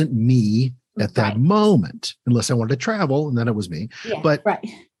me at that moment, unless I wanted to travel, and then it was me. Yeah,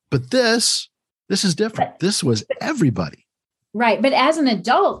 but this is different. This was everybody. Right. But as an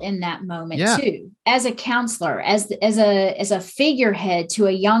adult in that moment too, as a counselor, as a figurehead to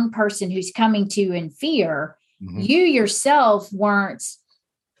a young person who's coming to you in fear, you yourself weren't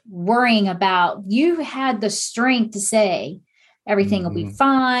worrying about, you had the strength to say, everything will be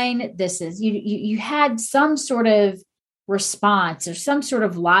fine. This is, you had some sort of response or some sort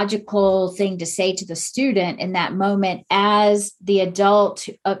of logical thing to say to the student in that moment as the adult,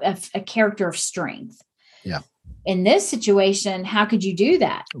 a character of strength. Yeah. In this situation, how could you do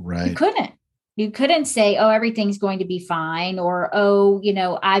that? Right. You couldn't say, oh, everything's going to be fine. Or, oh,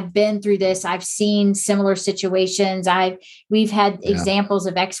 I've been through this. I've seen similar situations. We've had examples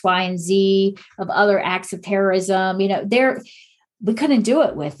of X, Y, and Z of other acts of terrorism. We couldn't do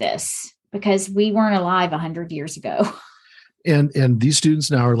it with this because we weren't alive 100 years ago. And these students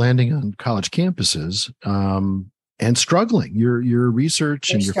now are landing on college campuses and struggling. Your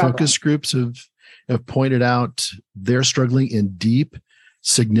research and your focus groups have pointed out they're struggling in deep,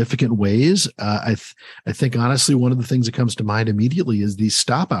 significant ways. I think, honestly, one of the things that comes to mind immediately is these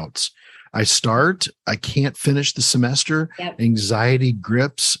stop outs. I can't finish the semester. Yep. Anxiety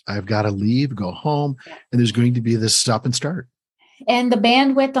grips. I've got to leave, go home. Yep. And there's going to be this stop and start. And the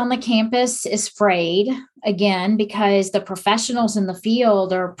bandwidth on the campus is frayed again, because the professionals in the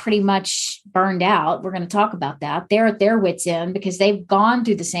field are pretty much burned out. We're going to talk about that. They're at their wits' end because they've gone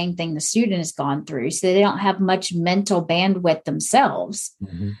through the same thing the student has gone through. So they don't have much mental bandwidth themselves.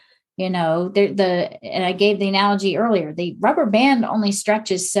 And I gave the analogy earlier, the rubber band only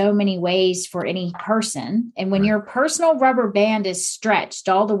stretches so many ways for any person. And when your personal rubber band is stretched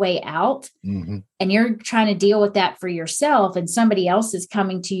all the way out and you're trying to deal with that for yourself and somebody else is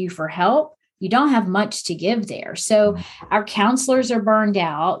coming to you for help, you don't have much to give there. So our counselors are burned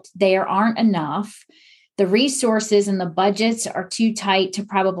out. There aren't enough. The resources and the budgets are too tight to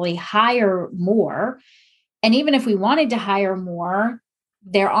probably hire more. And even if we wanted to hire more,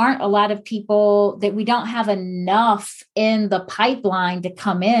 there aren't a lot of people, that we don't have enough in the pipeline to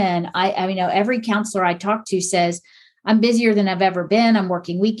come in. I mean, every counselor I talk to says, I'm busier than I've ever been. I'm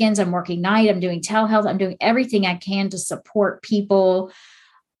working weekends. I'm working night. I'm doing telehealth. I'm doing everything I can to support people.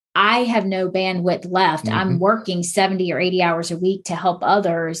 I have no bandwidth left. I'm working 70 or 80 hours a week to help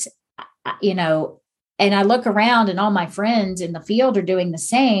others, and I look around and all my friends in the field are doing the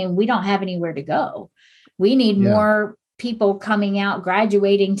same. We don't have anywhere to go. We need more people coming out,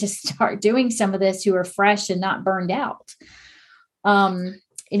 graduating to start doing some of this who are fresh and not burned out.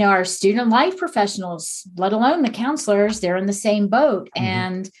 Our student life professionals, let alone the counselors, they're in the same boat.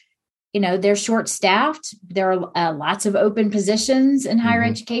 And, they're short staffed. There are lots of open positions in higher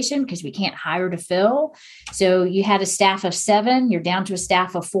education because we can't hire to fill. So you had a staff of 7, you're down to a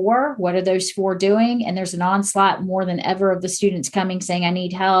staff of 4. What are those 4 doing? And there's an onslaught more than ever of the students coming saying, I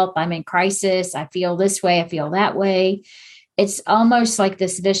need help. I'm in crisis. I feel this way. I feel that way. It's almost like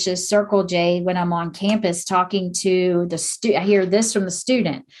this vicious circle, Jay, when I'm on campus talking to the I hear this from the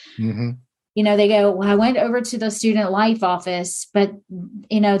student. They go, well, I went over to the student life office, but,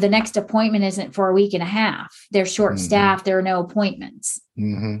 the next appointment isn't for a week and a half. They're short staffed. There are no appointments.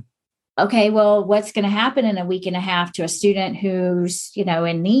 Okay, well, what's going to happen in a week and a half to a student who's,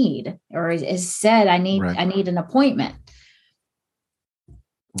 in need or is said, I need an appointment.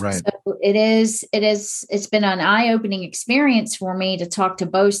 Right. So it's been an eye-opening experience for me to talk to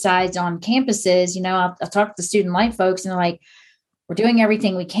both sides on campuses. I've talked to student life folks and they're like, we're doing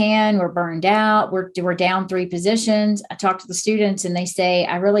everything we can. We're burned out. We're down 3 positions. I talk to the students and they say,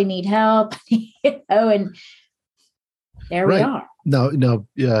 I really need help, and there we are. No,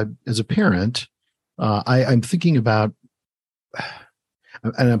 as a parent, I'm thinking about,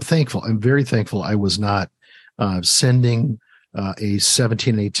 and I'm thankful. I'm very thankful I was not sending a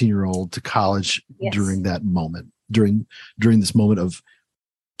 17, 18-year-old to college during that moment, during this moment of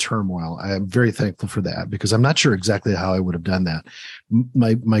turmoil. I am very thankful for that, because I'm not sure exactly how I would have done that.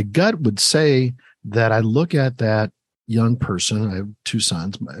 My gut would say that I look at that young person, I have 2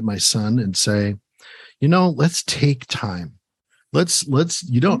 sons, my son, and say, let's take time.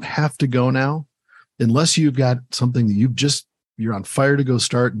 You don't have to go now unless you've got something that you're on fire to go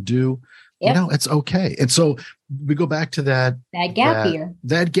start and do. Yep. It's okay. And so we go back to that gap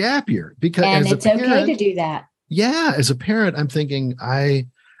year, because and it's okay to do that. Yeah. As a parent, I'm thinking,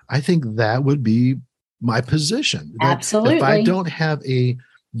 I think that would be my position. Absolutely. If I don't have a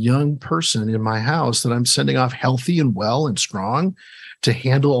young person in my house that I'm sending off healthy and well and strong to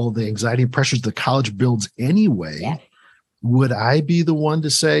handle all the anxiety and pressures the college builds anyway, would I be the one to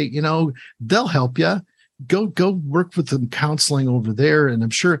say, they'll help you, go work with them counseling over there? And I'm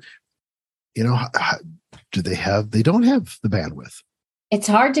sure, they don't have the bandwidth. It's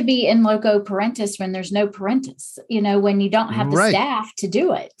hard to be in loco parentis when there's no parentis, when you don't have the staff to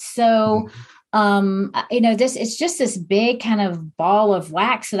do it. So, it's just this big kind of ball of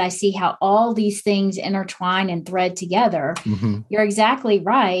wax that I see how all these things intertwine and thread together. Mm-hmm. You're exactly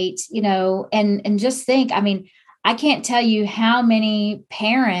right. And just think, I can't tell you how many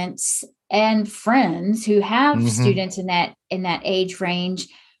parents and friends who have students in that age range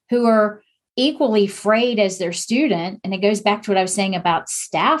who are equally frayed as their student. And it goes back to what I was saying about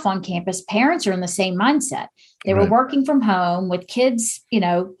staff on campus. Parents are in the same mindset. They were working from home with kids,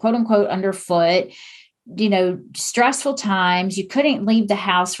 quote unquote, underfoot, stressful times. You couldn't leave the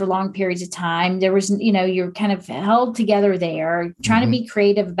house for long periods of time. There was, you're kind of held together there, trying to be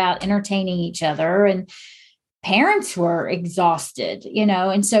creative about entertaining each other. And parents were exhausted,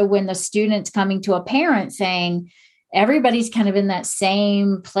 and so when the student's coming to a parent saying, everybody's kind of in that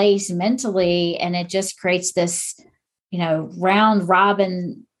same place mentally, and it just creates this, round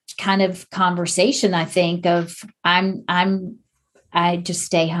robin kind of conversation, I think, of I just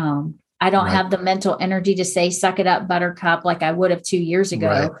stay home. I don't have the mental energy to say, suck it up, buttercup, like I would have 2 years ago.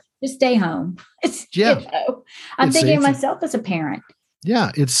 Right. Just stay home. I'm thinking of myself as a parent.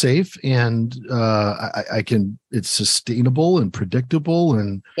 Yeah, it's safe, and it's sustainable and predictable,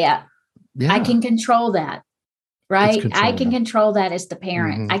 and I can control that. Right. I can control that as the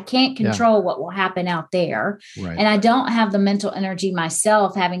parent. Mm-hmm. I can't control what will happen out there. Right. And I don't have the mental energy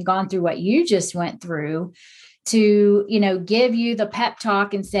myself, having gone through what you just went through, to, give you the pep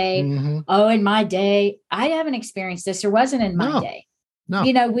talk and say, oh, in my day, I haven't experienced this, or wasn't in my day.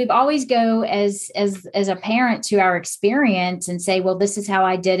 No. We've always go as a parent to our experience and say, well, this is how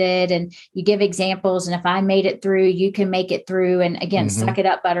I did it. And you give examples. And if I made it through, you can make it through. And again, suck it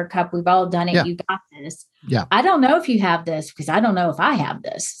up, buttercup. We've all done it. Yeah. You got this. Yeah. I don't know if you have this, because I don't know if I have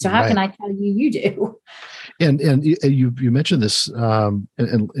this. So how can I tell you do? And you mentioned this. And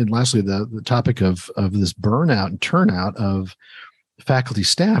lastly, the topic of this burnout and turnout of faculty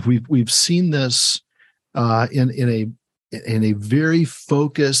staff. We've seen this in a very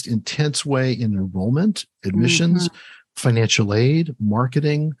focused, intense way in enrollment, admissions, financial aid,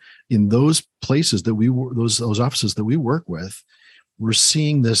 marketing. In those places that those offices that we work with, we're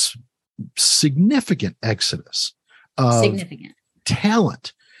seeing this significant exodus of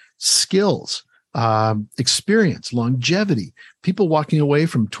talent, skills, experience, longevity, people walking away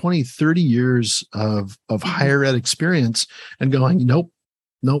from 20, 30 years of higher ed experience and going, nope,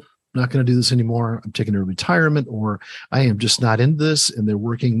 not going to do this anymore. I'm taking a retirement, or I am just not in this. And they're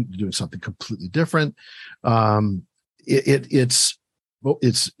doing something completely different. It's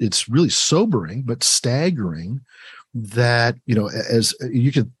really sobering, but staggering that, as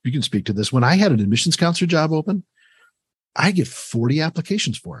you can speak to this. When I had an admissions counselor job open, I get 40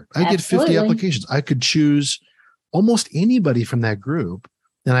 applications for it. I get 50 applications. I could choose almost anybody from that group.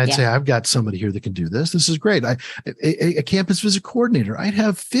 And I'd say, I've got somebody here that can do this. This is great. A campus visit coordinator, I'd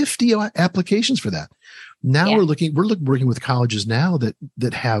have 50 applications for that. Now we're working with colleges now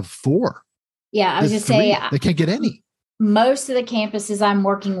that have 4. Yeah, I was just saying, they can't get any. Most of the campuses I'm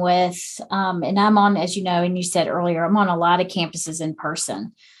working with, and I'm on, as you know, and you said earlier, I'm on a lot of campuses in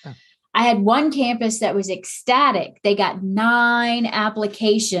person. Yeah. I had one campus that was ecstatic. They got 9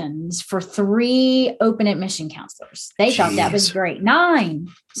 applications for 3 open admission counselors. They thought that was great. 9.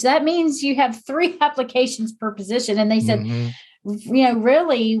 So that means you have 3 applications per position. And they said,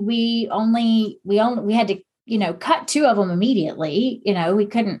 really, we had to cut two of them immediately. We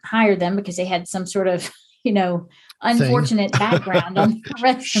couldn't hire them because they had some sort of, unfortunate background on the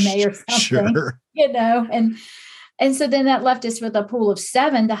resume or something, Sure. And so then that left us with a pool of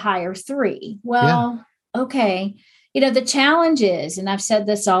 7 to hire 3. Well, okay. The challenge is, and I've said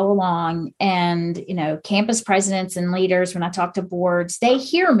this all along, and, campus presidents and leaders, when I talk to boards, they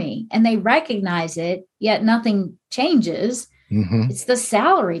hear me and they recognize it, yet nothing changes. Mm-hmm. It's the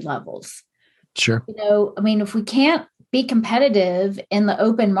salary levels. Sure. If we can't be competitive in the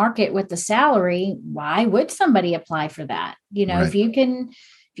open market with the salary, why would somebody apply for that? Right. If you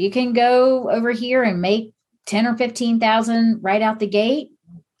can go over here and make 10 or 15,000 right out the gate,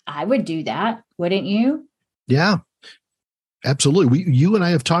 I would do that. Wouldn't you? Yeah, absolutely. You and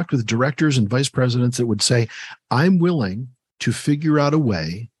I have talked with directors and vice presidents that would say, I'm willing to figure out a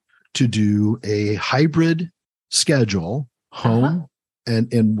way to do a hybrid schedule, home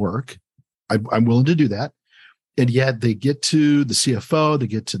and work. I'm willing to do that. And yet they get to the CFO, they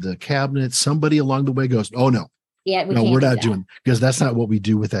get to the cabinet, somebody along the way goes, oh no. Yeah, we're not doing, because that's not what we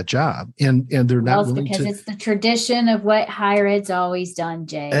do with that job. And they're not willing because it's the tradition of what higher ed's always done,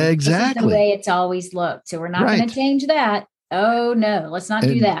 Jay. Exactly. This is the way it's always looked. So we're not going to change that. Oh no, let's not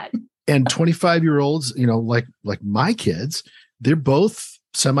do that. And 25-year-olds, like my kids, they're both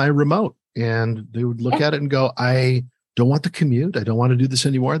semi-remote, and they would look at it and go, I don't want the commute. I don't want to do this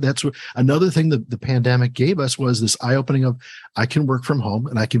anymore. That's what another thing that the pandemic gave us was this eye-opening of I can work from home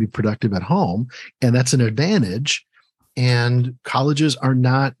and I can be productive at home. And that's an advantage. And colleges are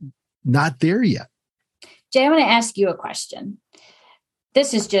not there yet. Jay, I want to ask you a question.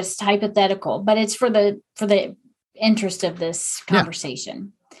 This is just hypothetical, but it's for the interest of this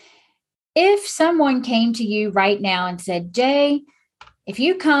conversation. Yeah. If someone came to you right now and said, Jay, if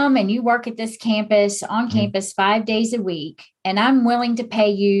you come and you work at this campus on campus 5 days a week, and I'm willing to pay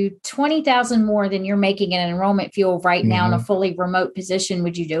you $20,000 more than you're making in enrollment fuel right now in a fully remote position,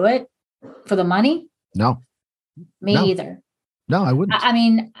 would you do it for the money? No. Me either. No, I wouldn't.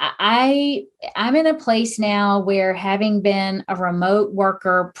 I'm in a place now where, having been a remote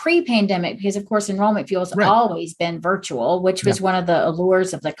worker pre-pandemic, because of course enrollment fuel has always been virtual, which was one of the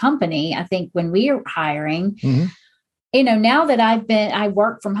allures of the company. I think when we were hiring, now that I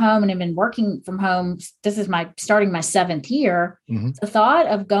work from home and have been working from home, this is starting my 7th year. The thought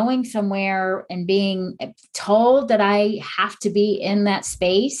of going somewhere and being told that I have to be in that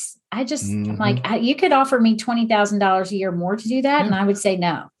space, I'm like, you could offer me $20,000 a year more to do that, and I would say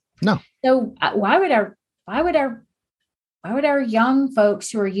no. So why would our young folks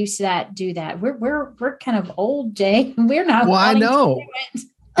who are used to that do that? We're kind of old, Jay. We're not. Well, I know.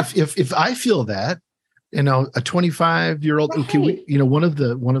 If I feel that, a 25-year-old, one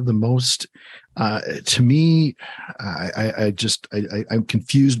of the most, to me, I'm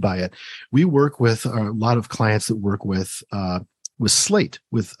confused by it. We work with a lot of clients that work with Slate,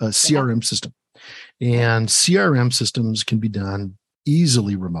 with a CRM system, and CRM systems can be done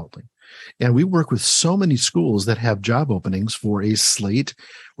easily remotely. And we work with so many schools that have job openings for a Slate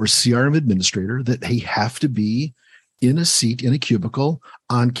or CRM administrator that they have to be in a seat in a cubicle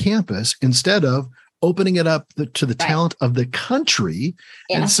on campus, instead of opening it up to the talent of the country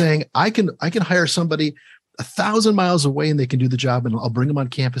and saying, I can hire somebody 1,000 miles away and they can do the job, and I'll bring them on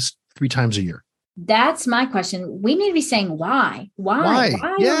campus 3 times a year. That's my question. We need to be saying why are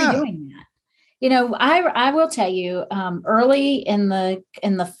we doing that? I will tell you, early in the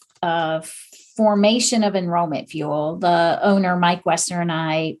formation of Enrollment Fuel, the owner, Mike Wessner, and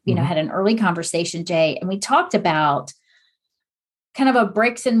I, had an early conversation, Jay, and we talked about kind of a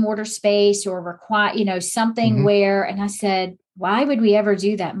bricks and mortar space, or something where, and I said, why would we ever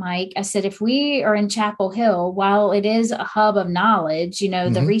do that, Mike? I said, if we are in Chapel Hill, while it is a hub of knowledge,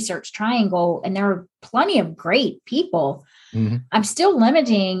 the Research Triangle, and there are plenty of great people, we're still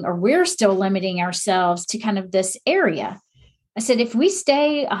limiting ourselves to kind of this area. I said, if we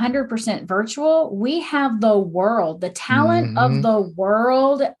stay 100% virtual, we have the world, the talent of the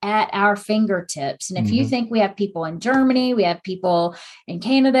world at our fingertips. And if you think we have people in Germany, we have people in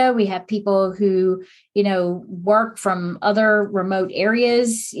Canada, we have people who, work from other remote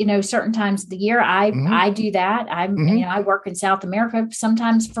areas, certain times of the year. I do that. I work in South America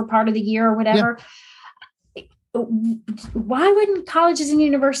sometimes for part of the year or whatever. Yeah. Why wouldn't colleges and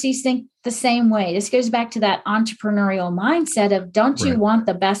universities think the same way? This goes back to that entrepreneurial mindset of, don't you want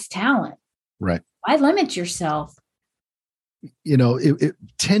the best talent? Right. Why limit yourself?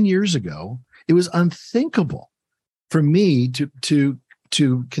 10 years ago, it was unthinkable for me to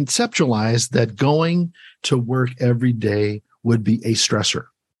conceptualize that going to work every day would be a stressor.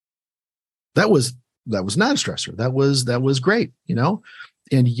 That was not a stressor. That was great,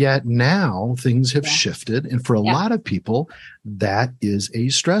 And yet now things have shifted. And for a lot of people, that is a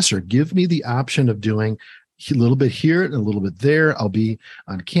stressor. Give me the option of doing a little bit here and a little bit there. I'll be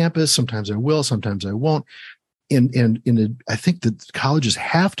on campus. Sometimes I will, sometimes I won't. I think that colleges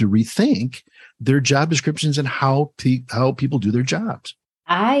have to rethink their job descriptions and how people do their jobs.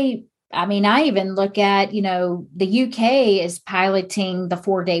 I even look at, the UK is piloting the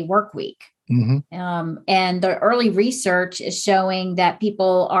 4-day work week. Mm-hmm. And the early research is showing that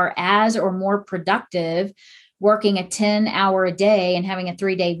people are as or more productive working a 10-hour a day and having a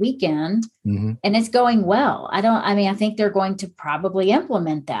 3-day weekend. Mm-hmm. And it's going well. I think they're going to probably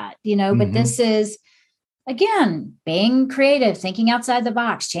implement that, mm-hmm. But this is, again, being creative, thinking outside the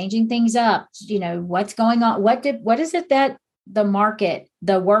box, changing things up, what's going on? What is it that the market,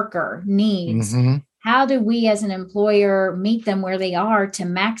 the worker needs? Mm-hmm. How do we as an employer meet them where they are to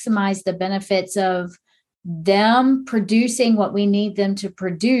maximize the benefits of them producing what we need them to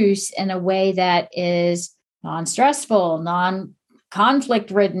produce in a way that is non-stressful,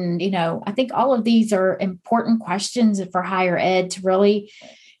 non-conflict ridden? I think all of these are important questions for higher ed to really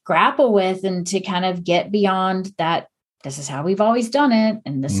grapple with and to kind of get beyond that. This is how we've always done it.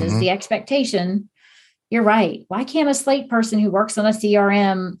 And this mm-hmm. is the expectation. You're right. Why can't a Slate person who works on a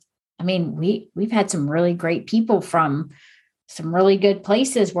CRM? We've had some really great people from some really good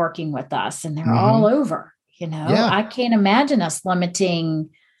places working with us, and they're mm-hmm. all over, I can't imagine us limiting,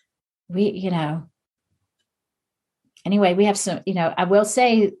 anyway, we have some, I will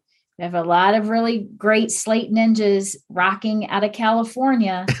say we have a lot of really great Slate ninjas rocking out of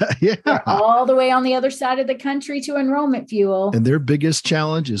California. They're all the way on the other side of the country to Enrollment Fuel. And their biggest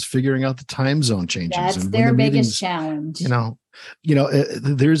challenge is figuring out the time zone changes. That's their biggest challenge.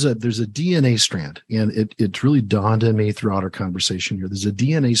 There's a DNA strand, and it really dawned on me throughout our conversation here. There's a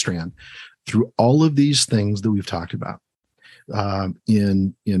DNA strand through all of these things that we've talked about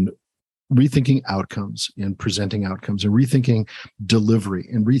in rethinking outcomes and presenting outcomes, and rethinking delivery,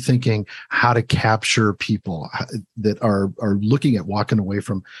 and rethinking how to capture people that are looking at walking away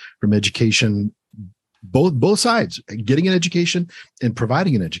from education, both sides, getting an education and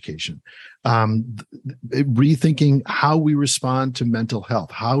providing an education. Rethinking how we respond to mental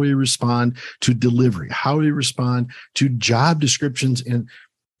health, how we respond to delivery, how we respond to job descriptions. And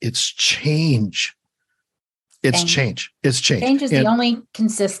it's change. It's change. Change is the only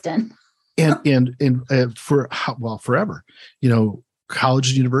consistent. and forever,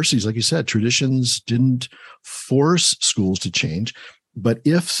 colleges and universities, like you said, traditions didn't force schools to change, but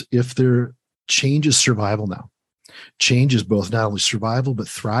if their change is survival now, change is both not only survival but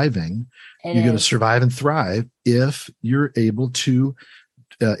thriving. You're going to survive and thrive if you're able to,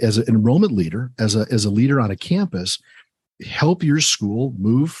 as an enrollment leader, as a leader on a campus, help your school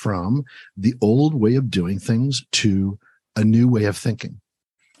move from the old way of doing things to a new way of thinking.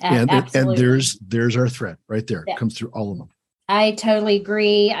 And there's our thread right there. It comes through all of them. I totally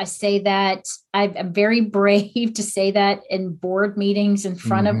agree. I say that I'm very brave to say that in board meetings in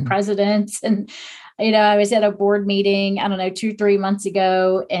front mm-hmm. of presidents. And, I was at a board meeting, 2-3 months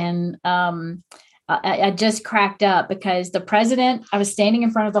ago, and I just cracked up because the president, I was standing in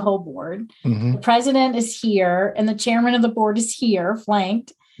front of the whole board. Mm-hmm. The president is here and the chairman of the board is here,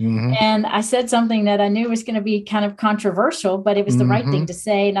 flanked. Mm-hmm. And I said something that I knew was going to be kind of controversial, but it was the mm-hmm. right thing to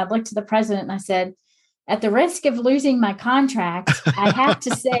say. And I looked to the president and I said, at the risk of losing my contract, I have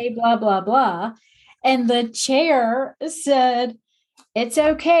to say blah, blah, blah. And the chair said, it's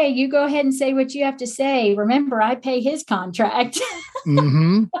okay. You go ahead and say what you have to say. Remember, I pay his contract.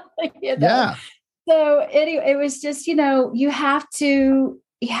 Mm-hmm. Yeah. So it was just, you have to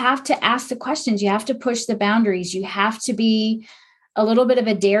ask the questions. You have to push the boundaries. You have to be a little bit of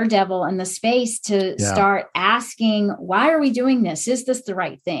a daredevil in the space to start asking, why are we doing this? Is this the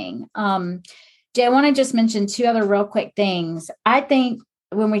right thing? Jay, I want to just mention 2 other real quick things. I think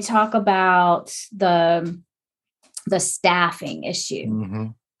when we talk about the staffing issue, mm-hmm.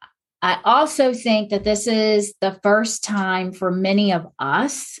 I also think that this is the first time for many of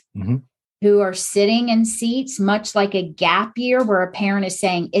us mm-hmm. who are sitting in seats, much like a gap year where a parent is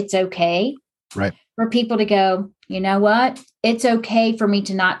saying it's okay, right, for people to go, you know what? It's okay for me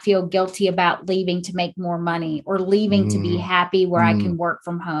to not feel guilty about leaving to make more money, or leaving to be happy where I can work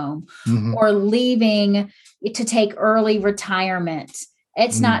from home, mm-hmm. or leaving to take early retirement.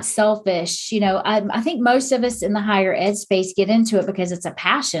 It's not selfish. I think most of us in the higher ed space get into it because it's a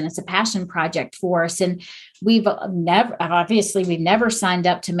passion. It's a passion project for us. And we've never signed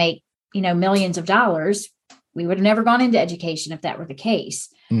up to make, millions of dollars. We would have never gone into education if that were the case.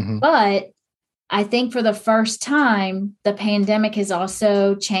 Mm-hmm. But I think for the first time, the pandemic has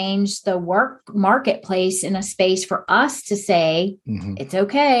also changed the work marketplace in a space for us to say, it's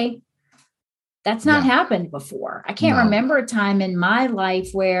okay. That's not happened before. I can't remember a time in my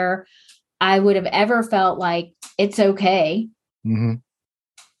life where I would have ever felt like it's okay.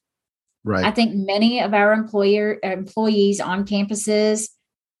 Right. I think many of our employees on campuses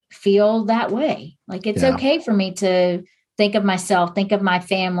feel that way. Like it's okay for me to think of myself, think of my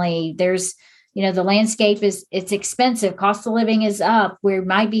family. There's, the landscape it's expensive. Cost of living is up. We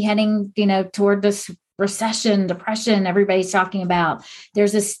might be heading, toward this recession, depression, everybody's talking about.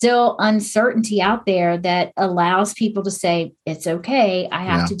 There's a still uncertainty out there that allows people to say, it's okay. I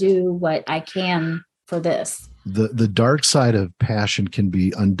have to do what I can for this. The dark side of passion can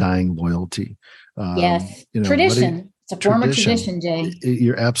be undying loyalty. Yes. Tradition. It's a form of tradition, Jay.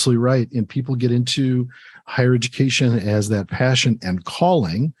 You're absolutely right. And people get into higher education as that passion and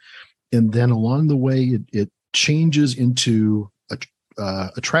calling. And then along the way, it changes into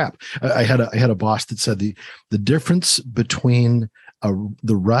a trap. I had a boss that said the difference between a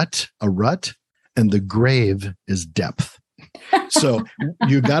rut, and the grave is depth. So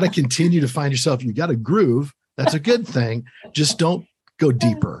you got to continue to find yourself. You got to groove. That's a good thing. Just don't go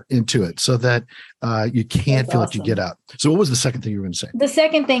deeper into it so that you can't feel like you get out. So what was the second thing you were going to say? The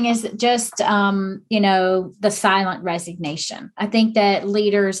second thing is just, the silent resignation. I think that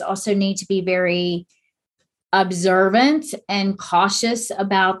leaders also need to be very observant and cautious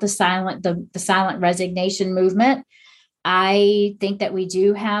about the silent resignation movement. I think that we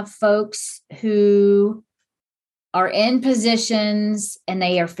do have folks who are in positions and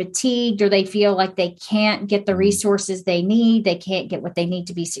they are fatigued, or they feel like they can't get the resources they need. They can't get what they need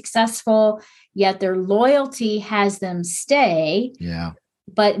to be successful, yet their loyalty has them stay. Yeah.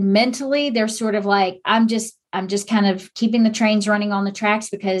 But mentally they're sort of like, I'm just kind of keeping the trains running on the tracks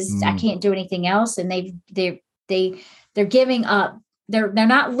because I can't do anything else. And they're giving up. They're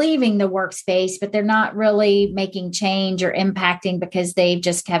not leaving the workspace, but they're not really making change or impacting because they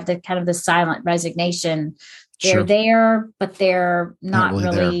just have the kind of the silent resignation. They're there, but they're not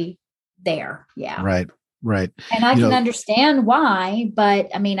really there. Yeah. Right. And I can understand why, but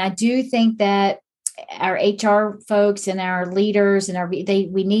I mean, I do think that our HR folks and our leaders and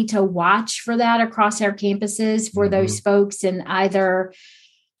we need to watch for that across our campuses for those folks, and either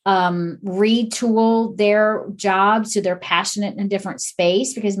retool their jobs so they're passionate in a different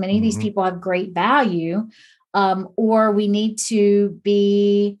space, because many of these people have great value, or we need to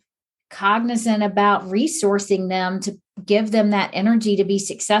be cognizant about resourcing them to give them that energy to be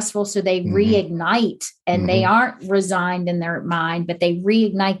successful so they reignite and they aren't resigned in their mind, but they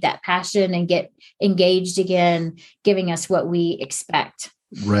reignite that passion and get engaged again, giving us what we expect.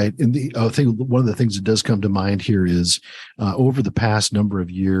 Right. And I think one of the things that does come to mind here is over the past number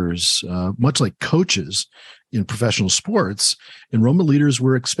of years, much like coaches in professional sports, enrollment leaders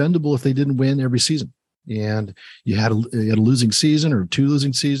were expendable if they didn't win every season. And you had a losing season or two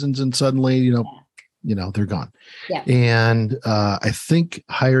losing seasons, and suddenly, they're gone. Yeah. And I think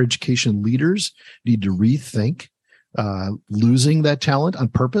higher education leaders need to rethink losing that talent on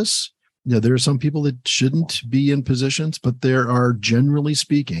purpose. There are some people that shouldn't be in positions, but there are, generally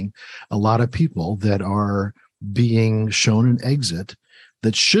speaking, a lot of people that are being shown an exit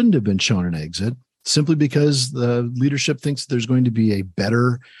that shouldn't have been shown an exit simply because the leadership thinks there's going to be a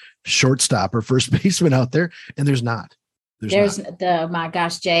better shortstop or first baseman out there, and there's not. My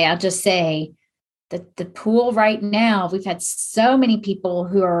gosh, Jay, I'll just say that the pool right now, we've had so many people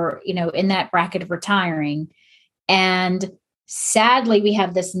who are, in that bracket of retiring, and sadly, we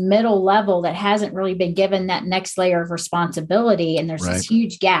have this middle level that hasn't really been given that next layer of responsibility, and there's this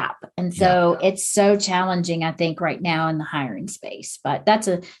huge gap. And so it's so challenging, I think, right now in the hiring space. But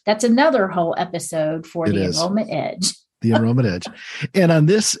that's another whole episode for the Enrollment Edge. The Enrollment Edge. And on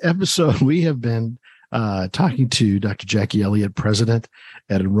this episode, we have been talking to Dr. Jackie Elliott, president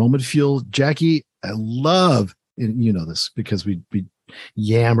at Enrollment Fuel. Jackie, I love, and you know this because we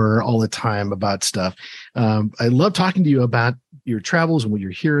yammer all the time about stuff. I love talking to you about your travels and what you're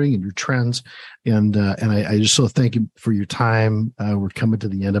hearing and your trends. And I just so thank you for your time. We're coming to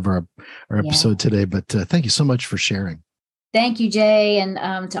the end of our episode today, but thank you so much for sharing. Thank you, Jay, and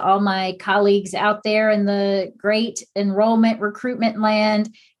to all my colleagues out there in the great enrollment recruitment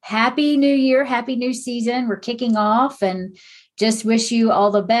land. Happy New Year, happy new season. We're kicking off, and just wish you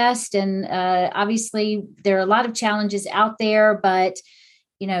all the best. And obviously, there are a lot of challenges out there, but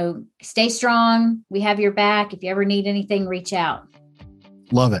stay strong. We have your back. If you ever need anything, reach out.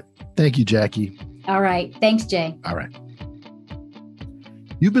 Love it. Thank you, Jackie. All right. Thanks, Jay. All right.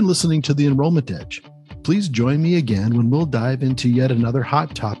 You've been listening to The Enrollment Edge. Please please join me again when we'll dive into yet another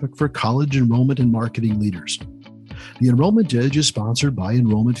hot topic for college enrollment and marketing leaders. The Enrollment Edge is sponsored by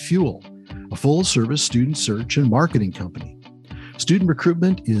Enrollment Fuel, a full-service student search and marketing company. Student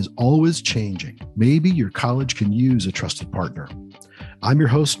recruitment is always changing. Maybe your college can use a trusted partner. I'm your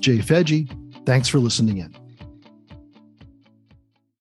host, Jay Fedge. Thanks for listening in.